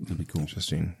can't wait. that'd be cool.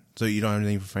 Interesting. So you don't have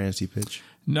anything for fantasy pitch?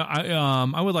 No,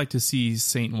 I would like to see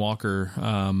Saint Walker,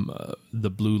 the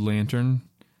Blue Lantern.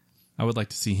 I would like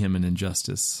to see him in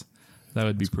Injustice. That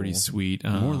would be pretty sweet.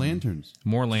 More lanterns.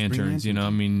 More lanterns. lanterns. I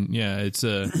mean, yeah, it's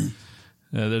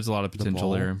there's a lot of potential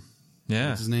ball? there. Yeah,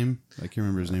 What's his name? I can't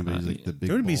remember his name, but he's like the big.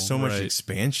 There would be ball. so much Right.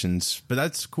 expansions, but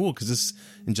that's cool because this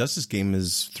Injustice game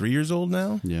is 3 years old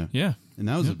now. Yeah, yeah, and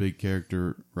that was a big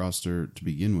character roster to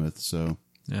begin with. So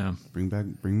yeah. bring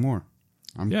more.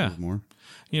 I'm Yeah. cool with more.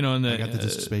 And I got the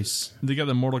disc space. they got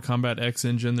the Mortal Kombat X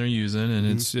engine they're using, and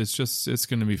it's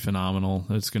going to be phenomenal.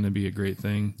 It's going to be a great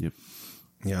thing. Yep.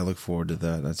 Yeah, I look forward to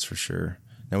that. That's for sure.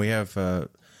 Now we have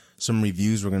some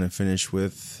reviews we're going to finish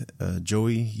with.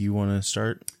 Joey, you want to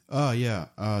start? Yeah.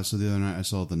 So the other night I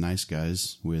saw The Nice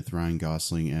Guys with Ryan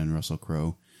Gosling and Russell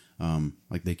Crowe.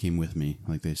 Like they came with me.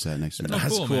 Like they sat next to me.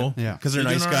 That's cool, cool. man. Yeah. Because they're You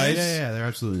nice doing all right? guys. Yeah, they're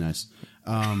absolutely nice.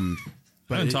 I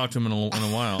haven't talked to him in a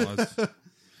while. That's-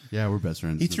 Yeah, we're best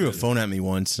friends. He threw a phone at me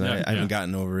once, and Yeah, I haven't yeah.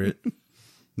 gotten over it.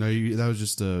 No, that was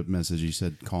just a message. He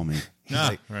said, "Call me."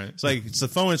 right. It's like, it's the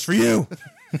phone, it's for you.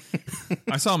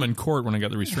 I saw him in court when I got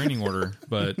the restraining order,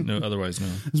 but no, otherwise no.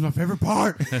 This is my favorite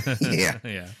part. Yeah.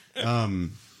 Yeah.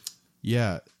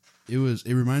 Yeah, it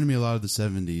reminded me a lot of the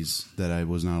 70s that I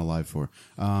was not alive for.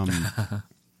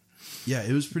 Yeah,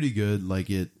 it was pretty good. Like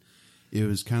it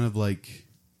was kind of like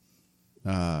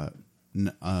a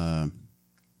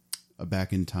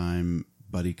back in time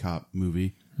buddy cop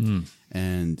movie.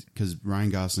 And because Ryan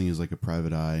Gosling is like a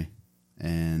private eye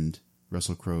and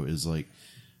Russell Crowe is like,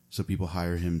 so people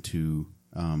hire him to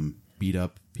beat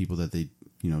up people that they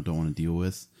don't want to deal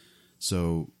with.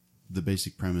 So the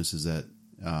basic premise is that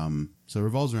so it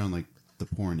revolves around like the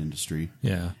porn industry.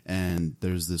 Yeah. And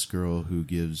there's this girl who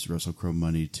gives Russell Crowe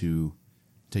money to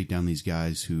take down these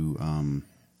guys who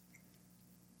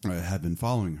have been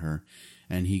following her,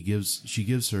 and she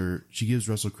gives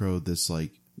Russell Crowe this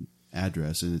like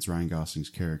address, and it's Ryan Gosling's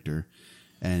character,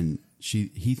 and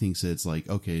he thinks that it's like,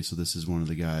 okay, so this is one of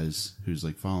the guys who's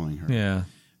like following her. Yeah.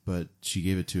 But she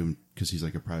gave it to him because he's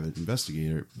like a private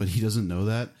investigator, but he doesn't know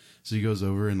that. So he goes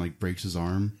over and like breaks his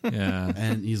arm. Yeah.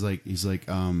 And he's like, he like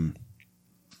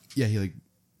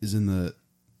is in the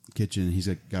kitchen. He's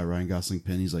like got Ryan Gosling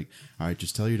pin. He's like, all right,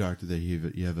 just tell your doctor that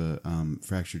you have a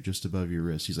fracture just above your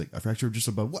wrist. He's like, a fracture just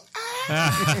above what?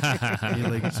 And he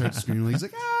like starts screaming. He's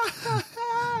like, ah!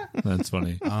 That's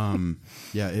funny.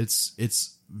 Yeah,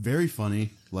 it's very funny,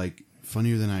 like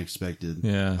funnier than I expected.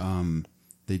 Yeah.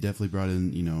 They definitely brought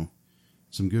in,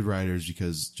 some good writers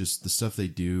because just the stuff they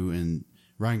do, and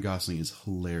Ryan Gosling is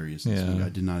hilarious. Yeah. I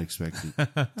did not expect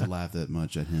to laugh that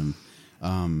much at him.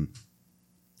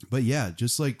 But yeah,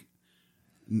 just like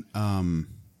I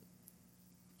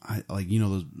like, you know,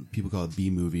 those people call it B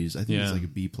movies. I think it's like a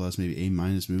B plus, maybe A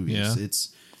minus movie. Yeah.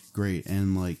 It's great.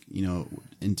 And like, you know,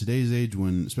 in today's age,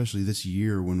 when, especially this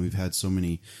year, when we've had so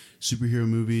many superhero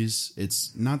movies,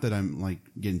 it's not that I'm like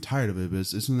getting tired of it, but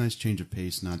it's a nice change of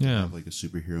pace not to have like a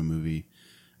superhero movie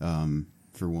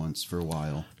for once, for a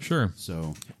while. Sure.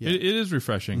 So it is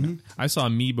refreshing. I saw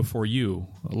Me Before You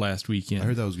last weekend. I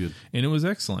heard that was good. And it was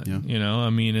excellent. Yeah. You know, I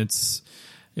mean,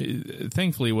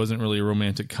 thankfully it wasn't really a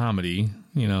romantic comedy,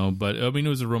 you know, but I mean, it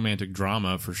was a romantic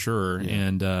drama for sure. Yeah.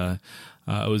 And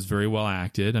it was very well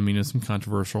acted. I mean, it's some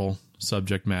controversial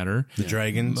subject matter. The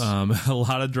dragons. A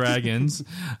lot of dragons.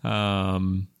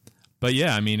 But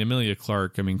yeah, I mean, Emilia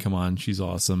Clarke, I mean, come on, she's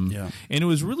awesome. Yeah. And it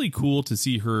was really cool to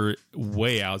see her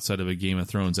way outside of a Game of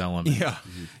Thrones element. Yeah.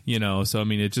 You know, so I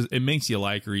mean, it makes you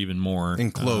like her even more.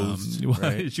 And clothed.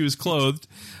 Right? She was clothed.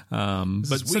 But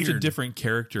such a weird. different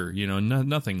character, you know,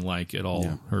 nothing like at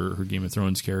all her Game of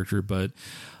Thrones character. But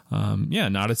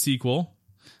not a sequel,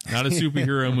 not a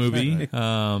superhero movie.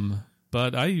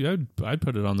 But I'd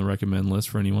put it on the recommend list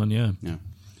for anyone. Yeah. Yeah.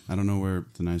 I don't know where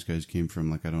The Nice Guys came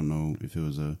from. Like, I don't know if it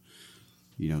was a,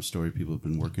 you know, story people have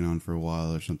been working on for a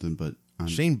while or something, but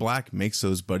Shane Black makes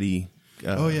those buddy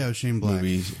Shane Black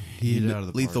movies. He hit it out of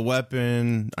the Lethal park.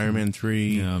 Weapon, Iron Man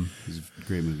 3, It's a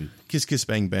great movie. Kiss Kiss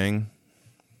Bang Bang.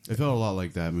 It felt a lot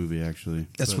like that movie, actually.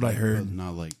 That's But, what I heard. but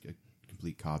not like a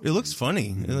complete copy. It looks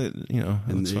funny. It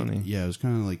looks funny. Yeah, it was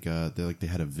kind of like they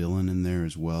had a villain in there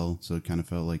as well, so it kind of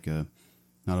felt like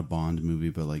not a Bond movie,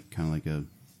 but like kind of like a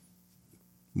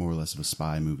more or less of a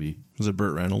spy movie. Was it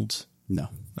Burt Reynolds? No,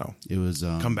 No. it was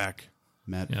Come back.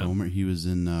 Matt Bomer. He was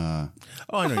in. Oh,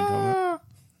 I know you're talking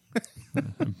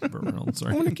about. Burt Reynolds,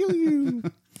 sorry. I'm going to kill you.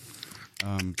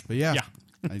 But yeah, Yeah.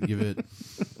 I'd give it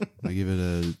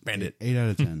a Bandit. 8 out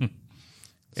of 10.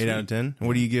 8 out of 10.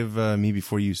 What do you give Me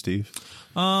Before You, Steve?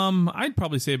 I'd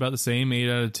probably say about the same, 8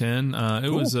 out of 10. It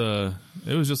was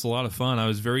just a lot of fun. I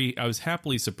was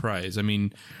happily surprised. I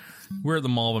mean, we're at the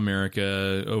Mall of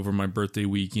America over my birthday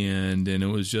weekend, and it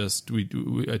was just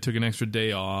I took an extra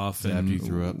day off, and after you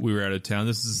threw up? we were out of town.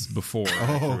 This is before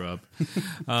I threw up.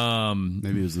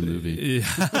 Maybe it was the movie.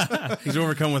 He's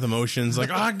overcome with emotions.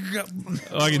 Like, I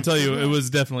can tell you, it was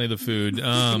definitely the food.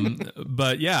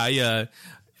 But yeah,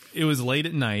 it was late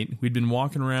at night. We'd been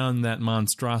walking around that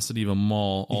monstrosity of a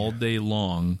mall all day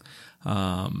long.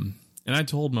 And I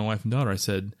told my wife and daughter, I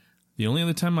said, the only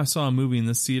other time I saw a movie in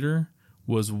this theater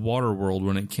was Waterworld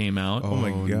when it came out. oh my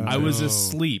God. I was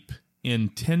asleep in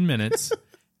 10 minutes,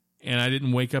 and I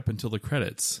didn't wake up until the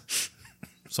credits.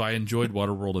 So I enjoyed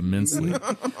Waterworld immensely.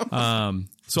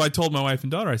 So I told my wife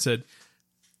and daughter, I said,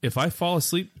 if I fall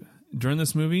asleep during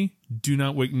this movie, do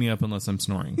not wake me up unless I'm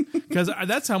snoring. Because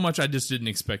that's how much I just didn't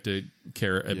expect to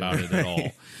care about it at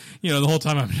all. You know, the whole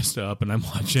time I'm just up and I'm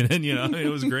watching it, you know, it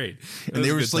was great. And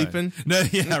they were sleeping? No,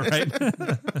 yeah, right.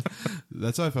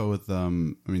 That's how I felt with. I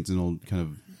mean, it's an old kind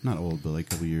of not old, but like a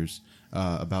couple years.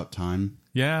 About Time.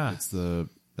 Yeah. It's that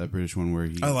British one where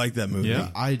he. I like that movie. Yeah.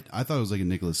 I thought it was like a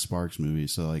Nicholas Sparks movie,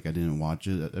 so like I didn't watch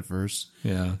it at first.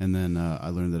 Yeah. And then I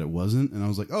learned that it wasn't, and I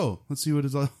was like, oh, let's see what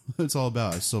it's all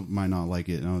about. I still might not like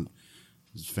it. And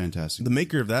it's fantastic. The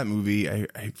maker of that movie,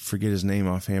 I forget his name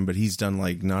offhand, but he's done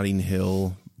like Notting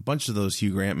Hill, a bunch of those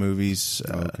Hugh Grant movies.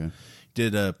 Okay.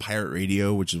 Did Pirate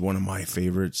Radio, which is one of my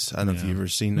favorites. I don't know if you've ever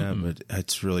seen that, but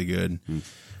it's really good.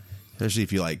 Especially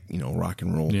if you like, rock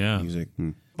and roll music.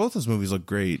 Both those movies look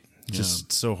great.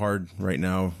 Just so hard right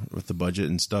now with the budget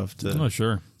and stuff. Oh,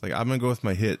 sure. Like, I'm going to go with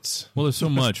my hits. Well, there's so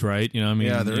much, right? You know, I mean,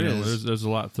 Yeah, there is. There's a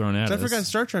lot thrown at I us. forgot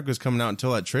Star Trek was coming out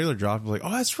until that trailer dropped. I was like,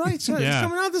 oh, that's right. It's coming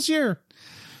out this year.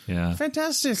 Yeah.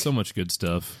 Fantastic. So much good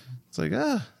stuff. It's like,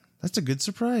 that's a good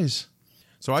surprise.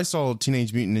 So I saw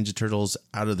Teenage Mutant Ninja Turtles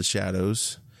Out of the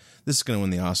Shadows. This is going to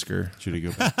win the Oscar. Should it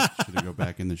go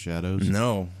back in the shadows?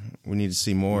 No, we need to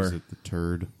see more. Is it the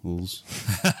turd holes?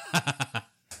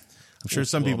 I'm sure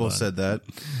some people said that.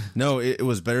 No, it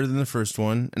was better than the first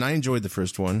one, and I enjoyed the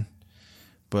first one.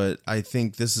 But I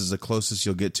think this is the closest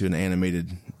you'll get to an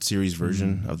animated series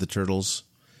version of the Turtles,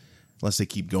 unless they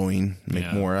keep going,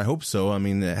 make more. I hope so. I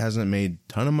mean, it hasn't made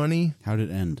a ton of money. How did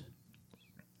it end?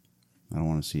 I don't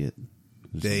want to see it.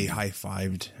 They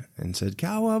high-fived and said,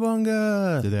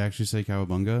 Cowabunga! Did they actually say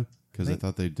cowabunga? Because I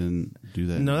thought they didn't do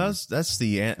that. No, that's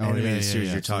the animated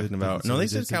series you're talking about. No, they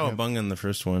said Cowabunga in the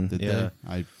first one. Did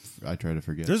they? I try to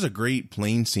forget. There's a great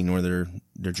plane scene where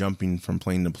they're jumping from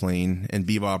plane to plane, and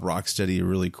Bebop Rocksteady are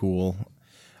really cool.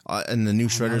 And the new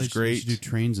Shredder's great. You should do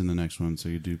trains in the next one, so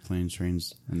you do planes,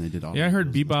 trains, and they did all. Yeah, I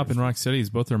heard Bebop and Rocksteady's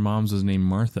both their moms was named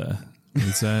Martha.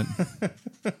 Is that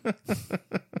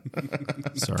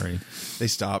Sorry. They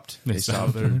stopped. They They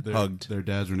stopped. stopped. Their, Hugged. their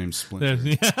dads were named Splinter.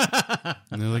 Yeah.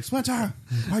 And they're like, Splinter,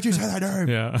 why'd you say that name?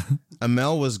 Yeah.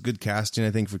 Amell was good casting,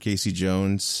 I think, for Casey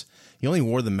Jones. He only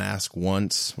wore the mask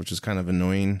once, which is kind of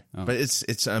annoying. But it's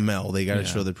Amell. They got to Yeah.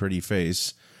 show the pretty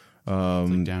face.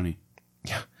 Like Downey.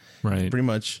 Right. Pretty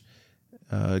much.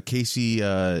 Casey,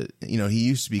 he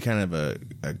used to be kind of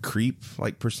a creep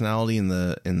like personality in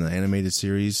the animated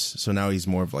series. So now he's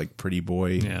more of like pretty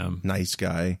boy, Yeah. nice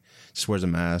guy. Just wears a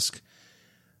mask.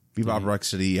 Bebop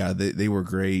Rocksteady, they were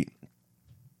great.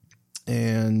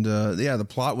 And the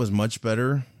plot was much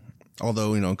better,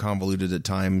 although convoluted at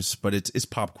times. But it's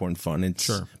popcorn fun.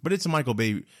 Sure. But it's a Michael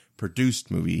Bay produced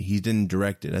movie. He didn't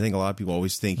direct it. I think a lot of people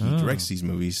always think he directs these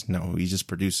movies. No, he just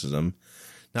produces them.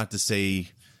 Not to say,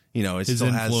 it His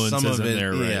still has influence some of isn't it.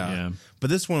 there, right? Yeah. But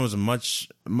this one was much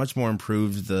more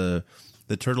improved. The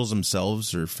turtles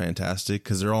themselves are fantastic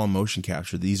because they're all motion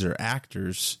capture. These are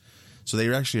actors, so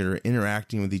they actually are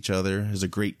interacting with each other. There's a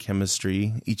great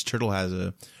chemistry. Each turtle has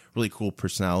a really cool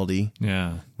personality,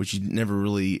 Yeah. which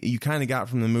you kind of got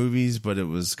from the movies, but it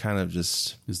was kind of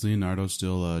just Is Leonardo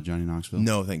still Johnny Knoxville?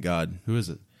 no, thank God. Who is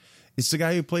it? It's the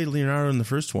guy who played Leonardo in the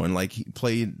first one. Like he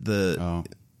played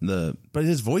but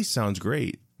his voice sounds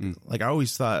great. Like I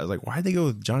always thought, I was like, why'd they go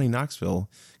with Johnny Knoxville?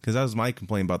 Because that was my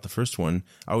complaint about the first one.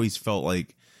 I always felt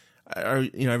like,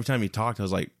 every time he talked, I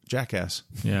was like, jackass.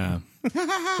 Yeah.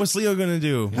 What's Leo gonna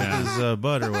do with his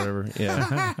butt or whatever?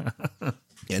 Yeah,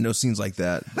 yeah, no scenes like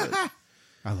that. But,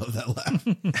 I love that laugh.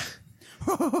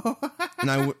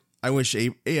 and I wish,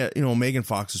 Megan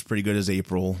Fox was pretty good as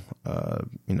April.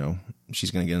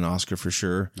 She's gonna get an Oscar for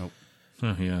sure. Nope.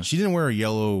 Oh, yeah. She didn't wear a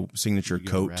yellow signature get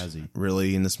a coat Razzie.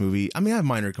 really in this movie. I mean, I have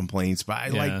minor complaints, but I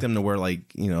like them to wear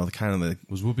kind of the.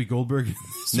 Was Whoopi Goldberg in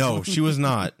this? No, she was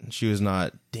not. She was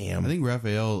not. Damn. I think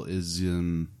Raphael is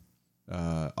in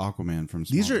Aquaman from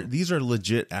Smallville. These are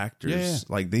legit actors. Yeah.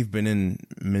 Like they've been in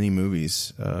many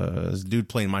movies. This dude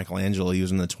playing Michelangelo, he was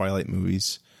in the Twilight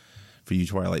movies. For you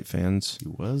Twilight fans, He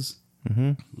was?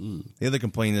 the other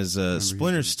complaint is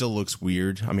Splinter still looks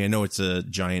weird. I mean, I know it's a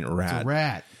giant rat,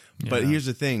 Rat. but here's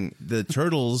the thing: the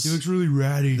turtles. He looks really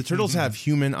ratty. The turtles have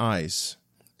human eyes.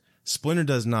 Splinter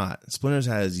does not. Splinter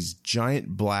has these giant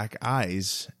black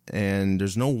eyes, and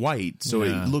there's no white, so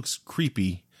Yeah. it looks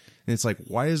creepy. And it's like,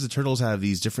 why does the turtles have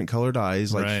these different colored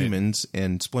eyes like Right. humans,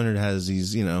 and Splinter has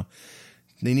these?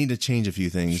 They need to change a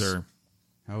few things. Sure.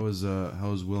 How was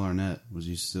Will Arnett? Was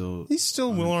he still? He's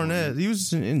still Will Arnett. He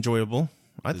was enjoyable,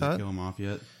 I Did thought. they kill him off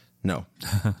yet? No,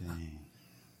 Dang.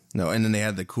 no. And then they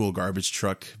had the cool garbage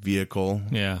truck vehicle.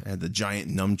 Yeah. It had the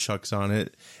giant nunchucks on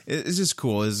it. It's just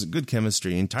cool. It's good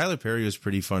chemistry. And Tyler Perry was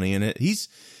pretty funny in it. He's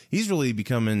really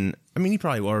becoming. I mean, he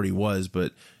probably already was,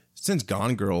 but since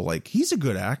Gone Girl, like he's a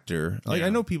good actor. Like Yeah. I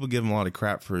know people give him a lot of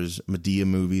crap for his Medea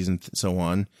movies and so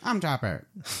on. I'm Topper.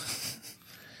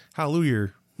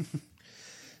 Hallelujah.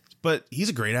 But he's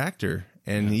a great actor,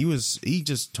 and he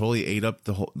just totally ate up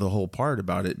the whole part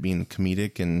about it being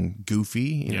comedic and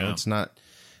goofy. You know, Yeah.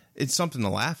 it's something to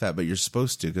laugh at, but you're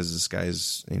supposed to because this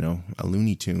guy's a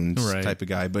Looney Tunes Right. type of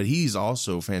guy. But he's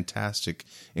also fantastic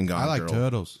in Gone I like Girl.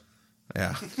 turtles.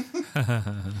 Yeah.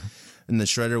 And the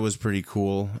Shredder was pretty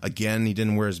cool. Again, he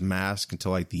didn't wear his mask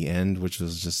until like the end, which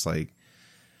was just like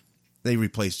they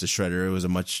replaced the Shredder. It was a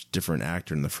much different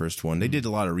actor in the first one. They did a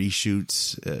lot of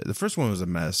reshoots. The first one was a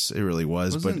mess. It really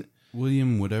was. Wasn't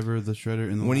William whatever the Shredder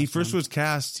in the When he last first one? was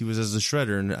cast, he was as the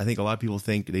Shredder, and I think a lot of people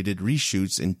think they did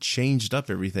reshoots and changed up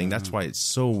everything. That's why it's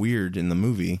so weird in the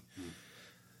movie.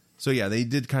 So yeah,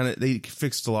 they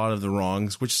fixed a lot of the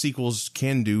wrongs, which sequels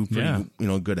can do pretty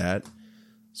good at.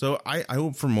 So I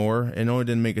hope for more. I know it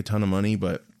didn't make a ton of money,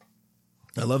 but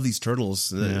I love these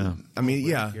turtles. Yeah. I mean,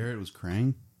 yeah. Garrett was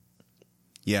Krang.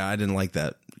 Yeah, I didn't like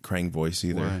that Krang voice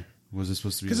either. Why was it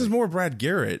supposed to be? Because it's more Brad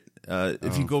Garrett.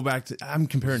 If you go back to, I'm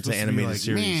comparing to animated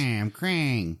series. I'm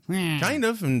Krang. Kind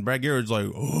of, and Brad Garrett's like,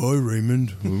 "Oh, hi,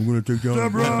 Raymond, I'm going to take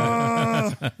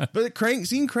down." But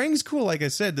seeing Krang's cool. Like I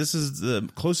said, this is the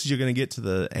closest you're going to get to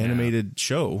the animated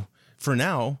show for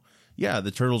now. Yeah,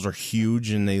 the turtles are huge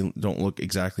and they don't look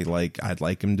exactly like I'd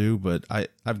like them to, but I've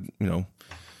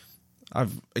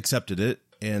accepted it,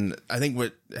 and I think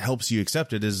what helps you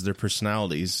accept it is their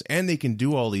personalities, and they can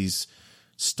do all these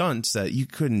stunts that you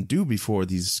couldn't do before.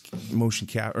 These not motion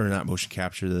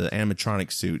capture, the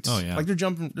animatronic suits. Oh, yeah. Like they're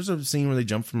jumping. There's a scene where they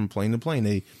jump from plane to plane.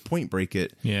 They point break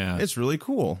it. Yeah. It's really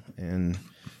cool. And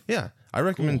yeah, I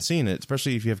recommend seeing it,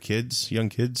 especially if you have kids, young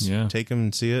kids. Yeah. Take them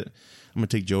and see it. I'm going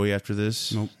to take Joey after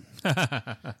this. Nope.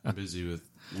 I'm busy with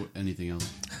anything else.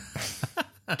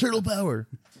 Turtle power.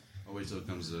 I'll wait till it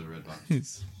comes to the red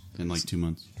box in like 2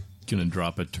 months. Gonna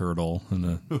drop a turtle and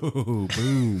a Oh,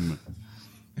 boom.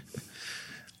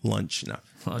 lunch. No,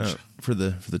 Lunch. for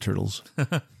the turtles.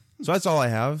 So that's all I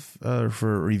have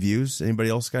for reviews. Anybody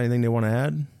else got anything they want to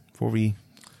add before we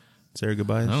say our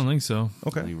goodbyes? I don't think so. I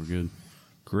Okay, think we're good.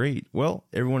 great. Well,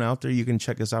 everyone out there, you can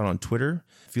check us out on Twitter,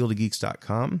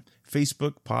 fieldofgeeks.com,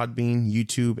 Facebook, Podbean,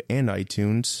 YouTube, and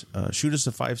iTunes. Shoot us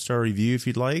a 5-star review if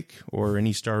you'd like, or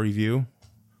any star review.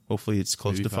 Hopefully it's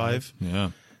close Maybe to 5.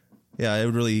 Yeah. Yeah, it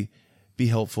would really be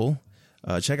helpful.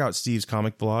 Check out Steve's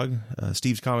comic blog,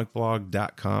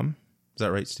 stevescomicblog.com. Is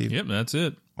that right, Steve? Yep, that's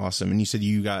it. Awesome. And you said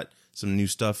you got some new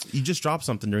stuff. You just dropped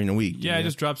something during the week. Yeah, I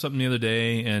just dropped something the other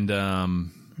day, and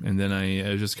then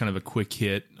I just kind of a quick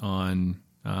hit on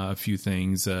a few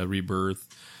things: Rebirth,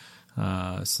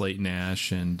 Slate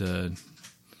Nash, and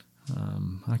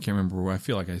I can't remember where. I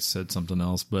feel like I said something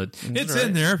else, but it's right.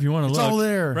 in there if you want to It's look. all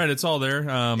there. Right? It's all there.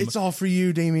 It's all for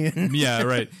you, Damien. Yeah,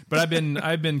 right. But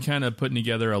I've been kind of putting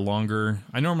together a longer.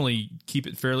 I normally keep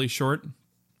it fairly short.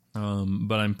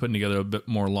 But I'm putting together a bit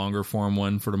more longer form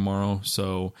one for tomorrow.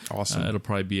 So Awesome. It'll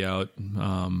probably be out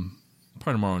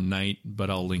probably tomorrow night, but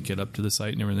I'll link it up to the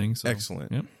site and everything. So,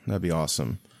 Excellent. Yep. That'd be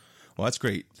awesome. Well, that's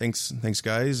great. Thanks,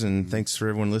 guys, and thanks for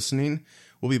everyone listening.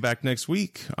 We'll be back next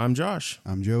week. I'm Josh.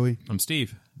 I'm Joey. I'm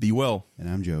Steve. Be well. And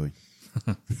I'm Joey.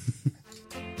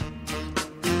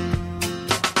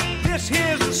 This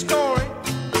here's the story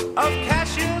of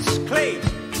Cassius Clay,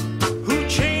 who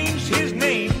changed his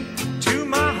name to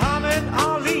Muhammad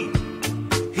Ali.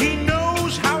 He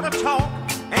knows how to talk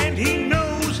and he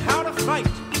knows how to fight,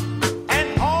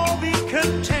 and all the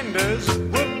contenders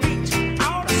were beat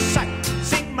out of sight.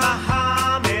 Sing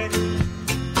Muhammad,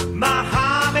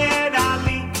 Muhammad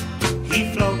Ali.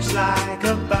 He floats like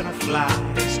a butterfly,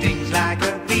 stings like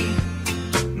a bee.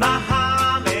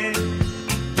 Muhammad,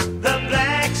 the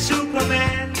black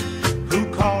Superman, who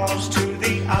calls to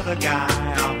the other guy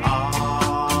Ali.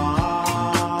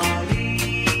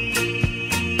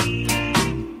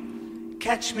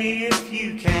 Catch me if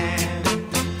you can.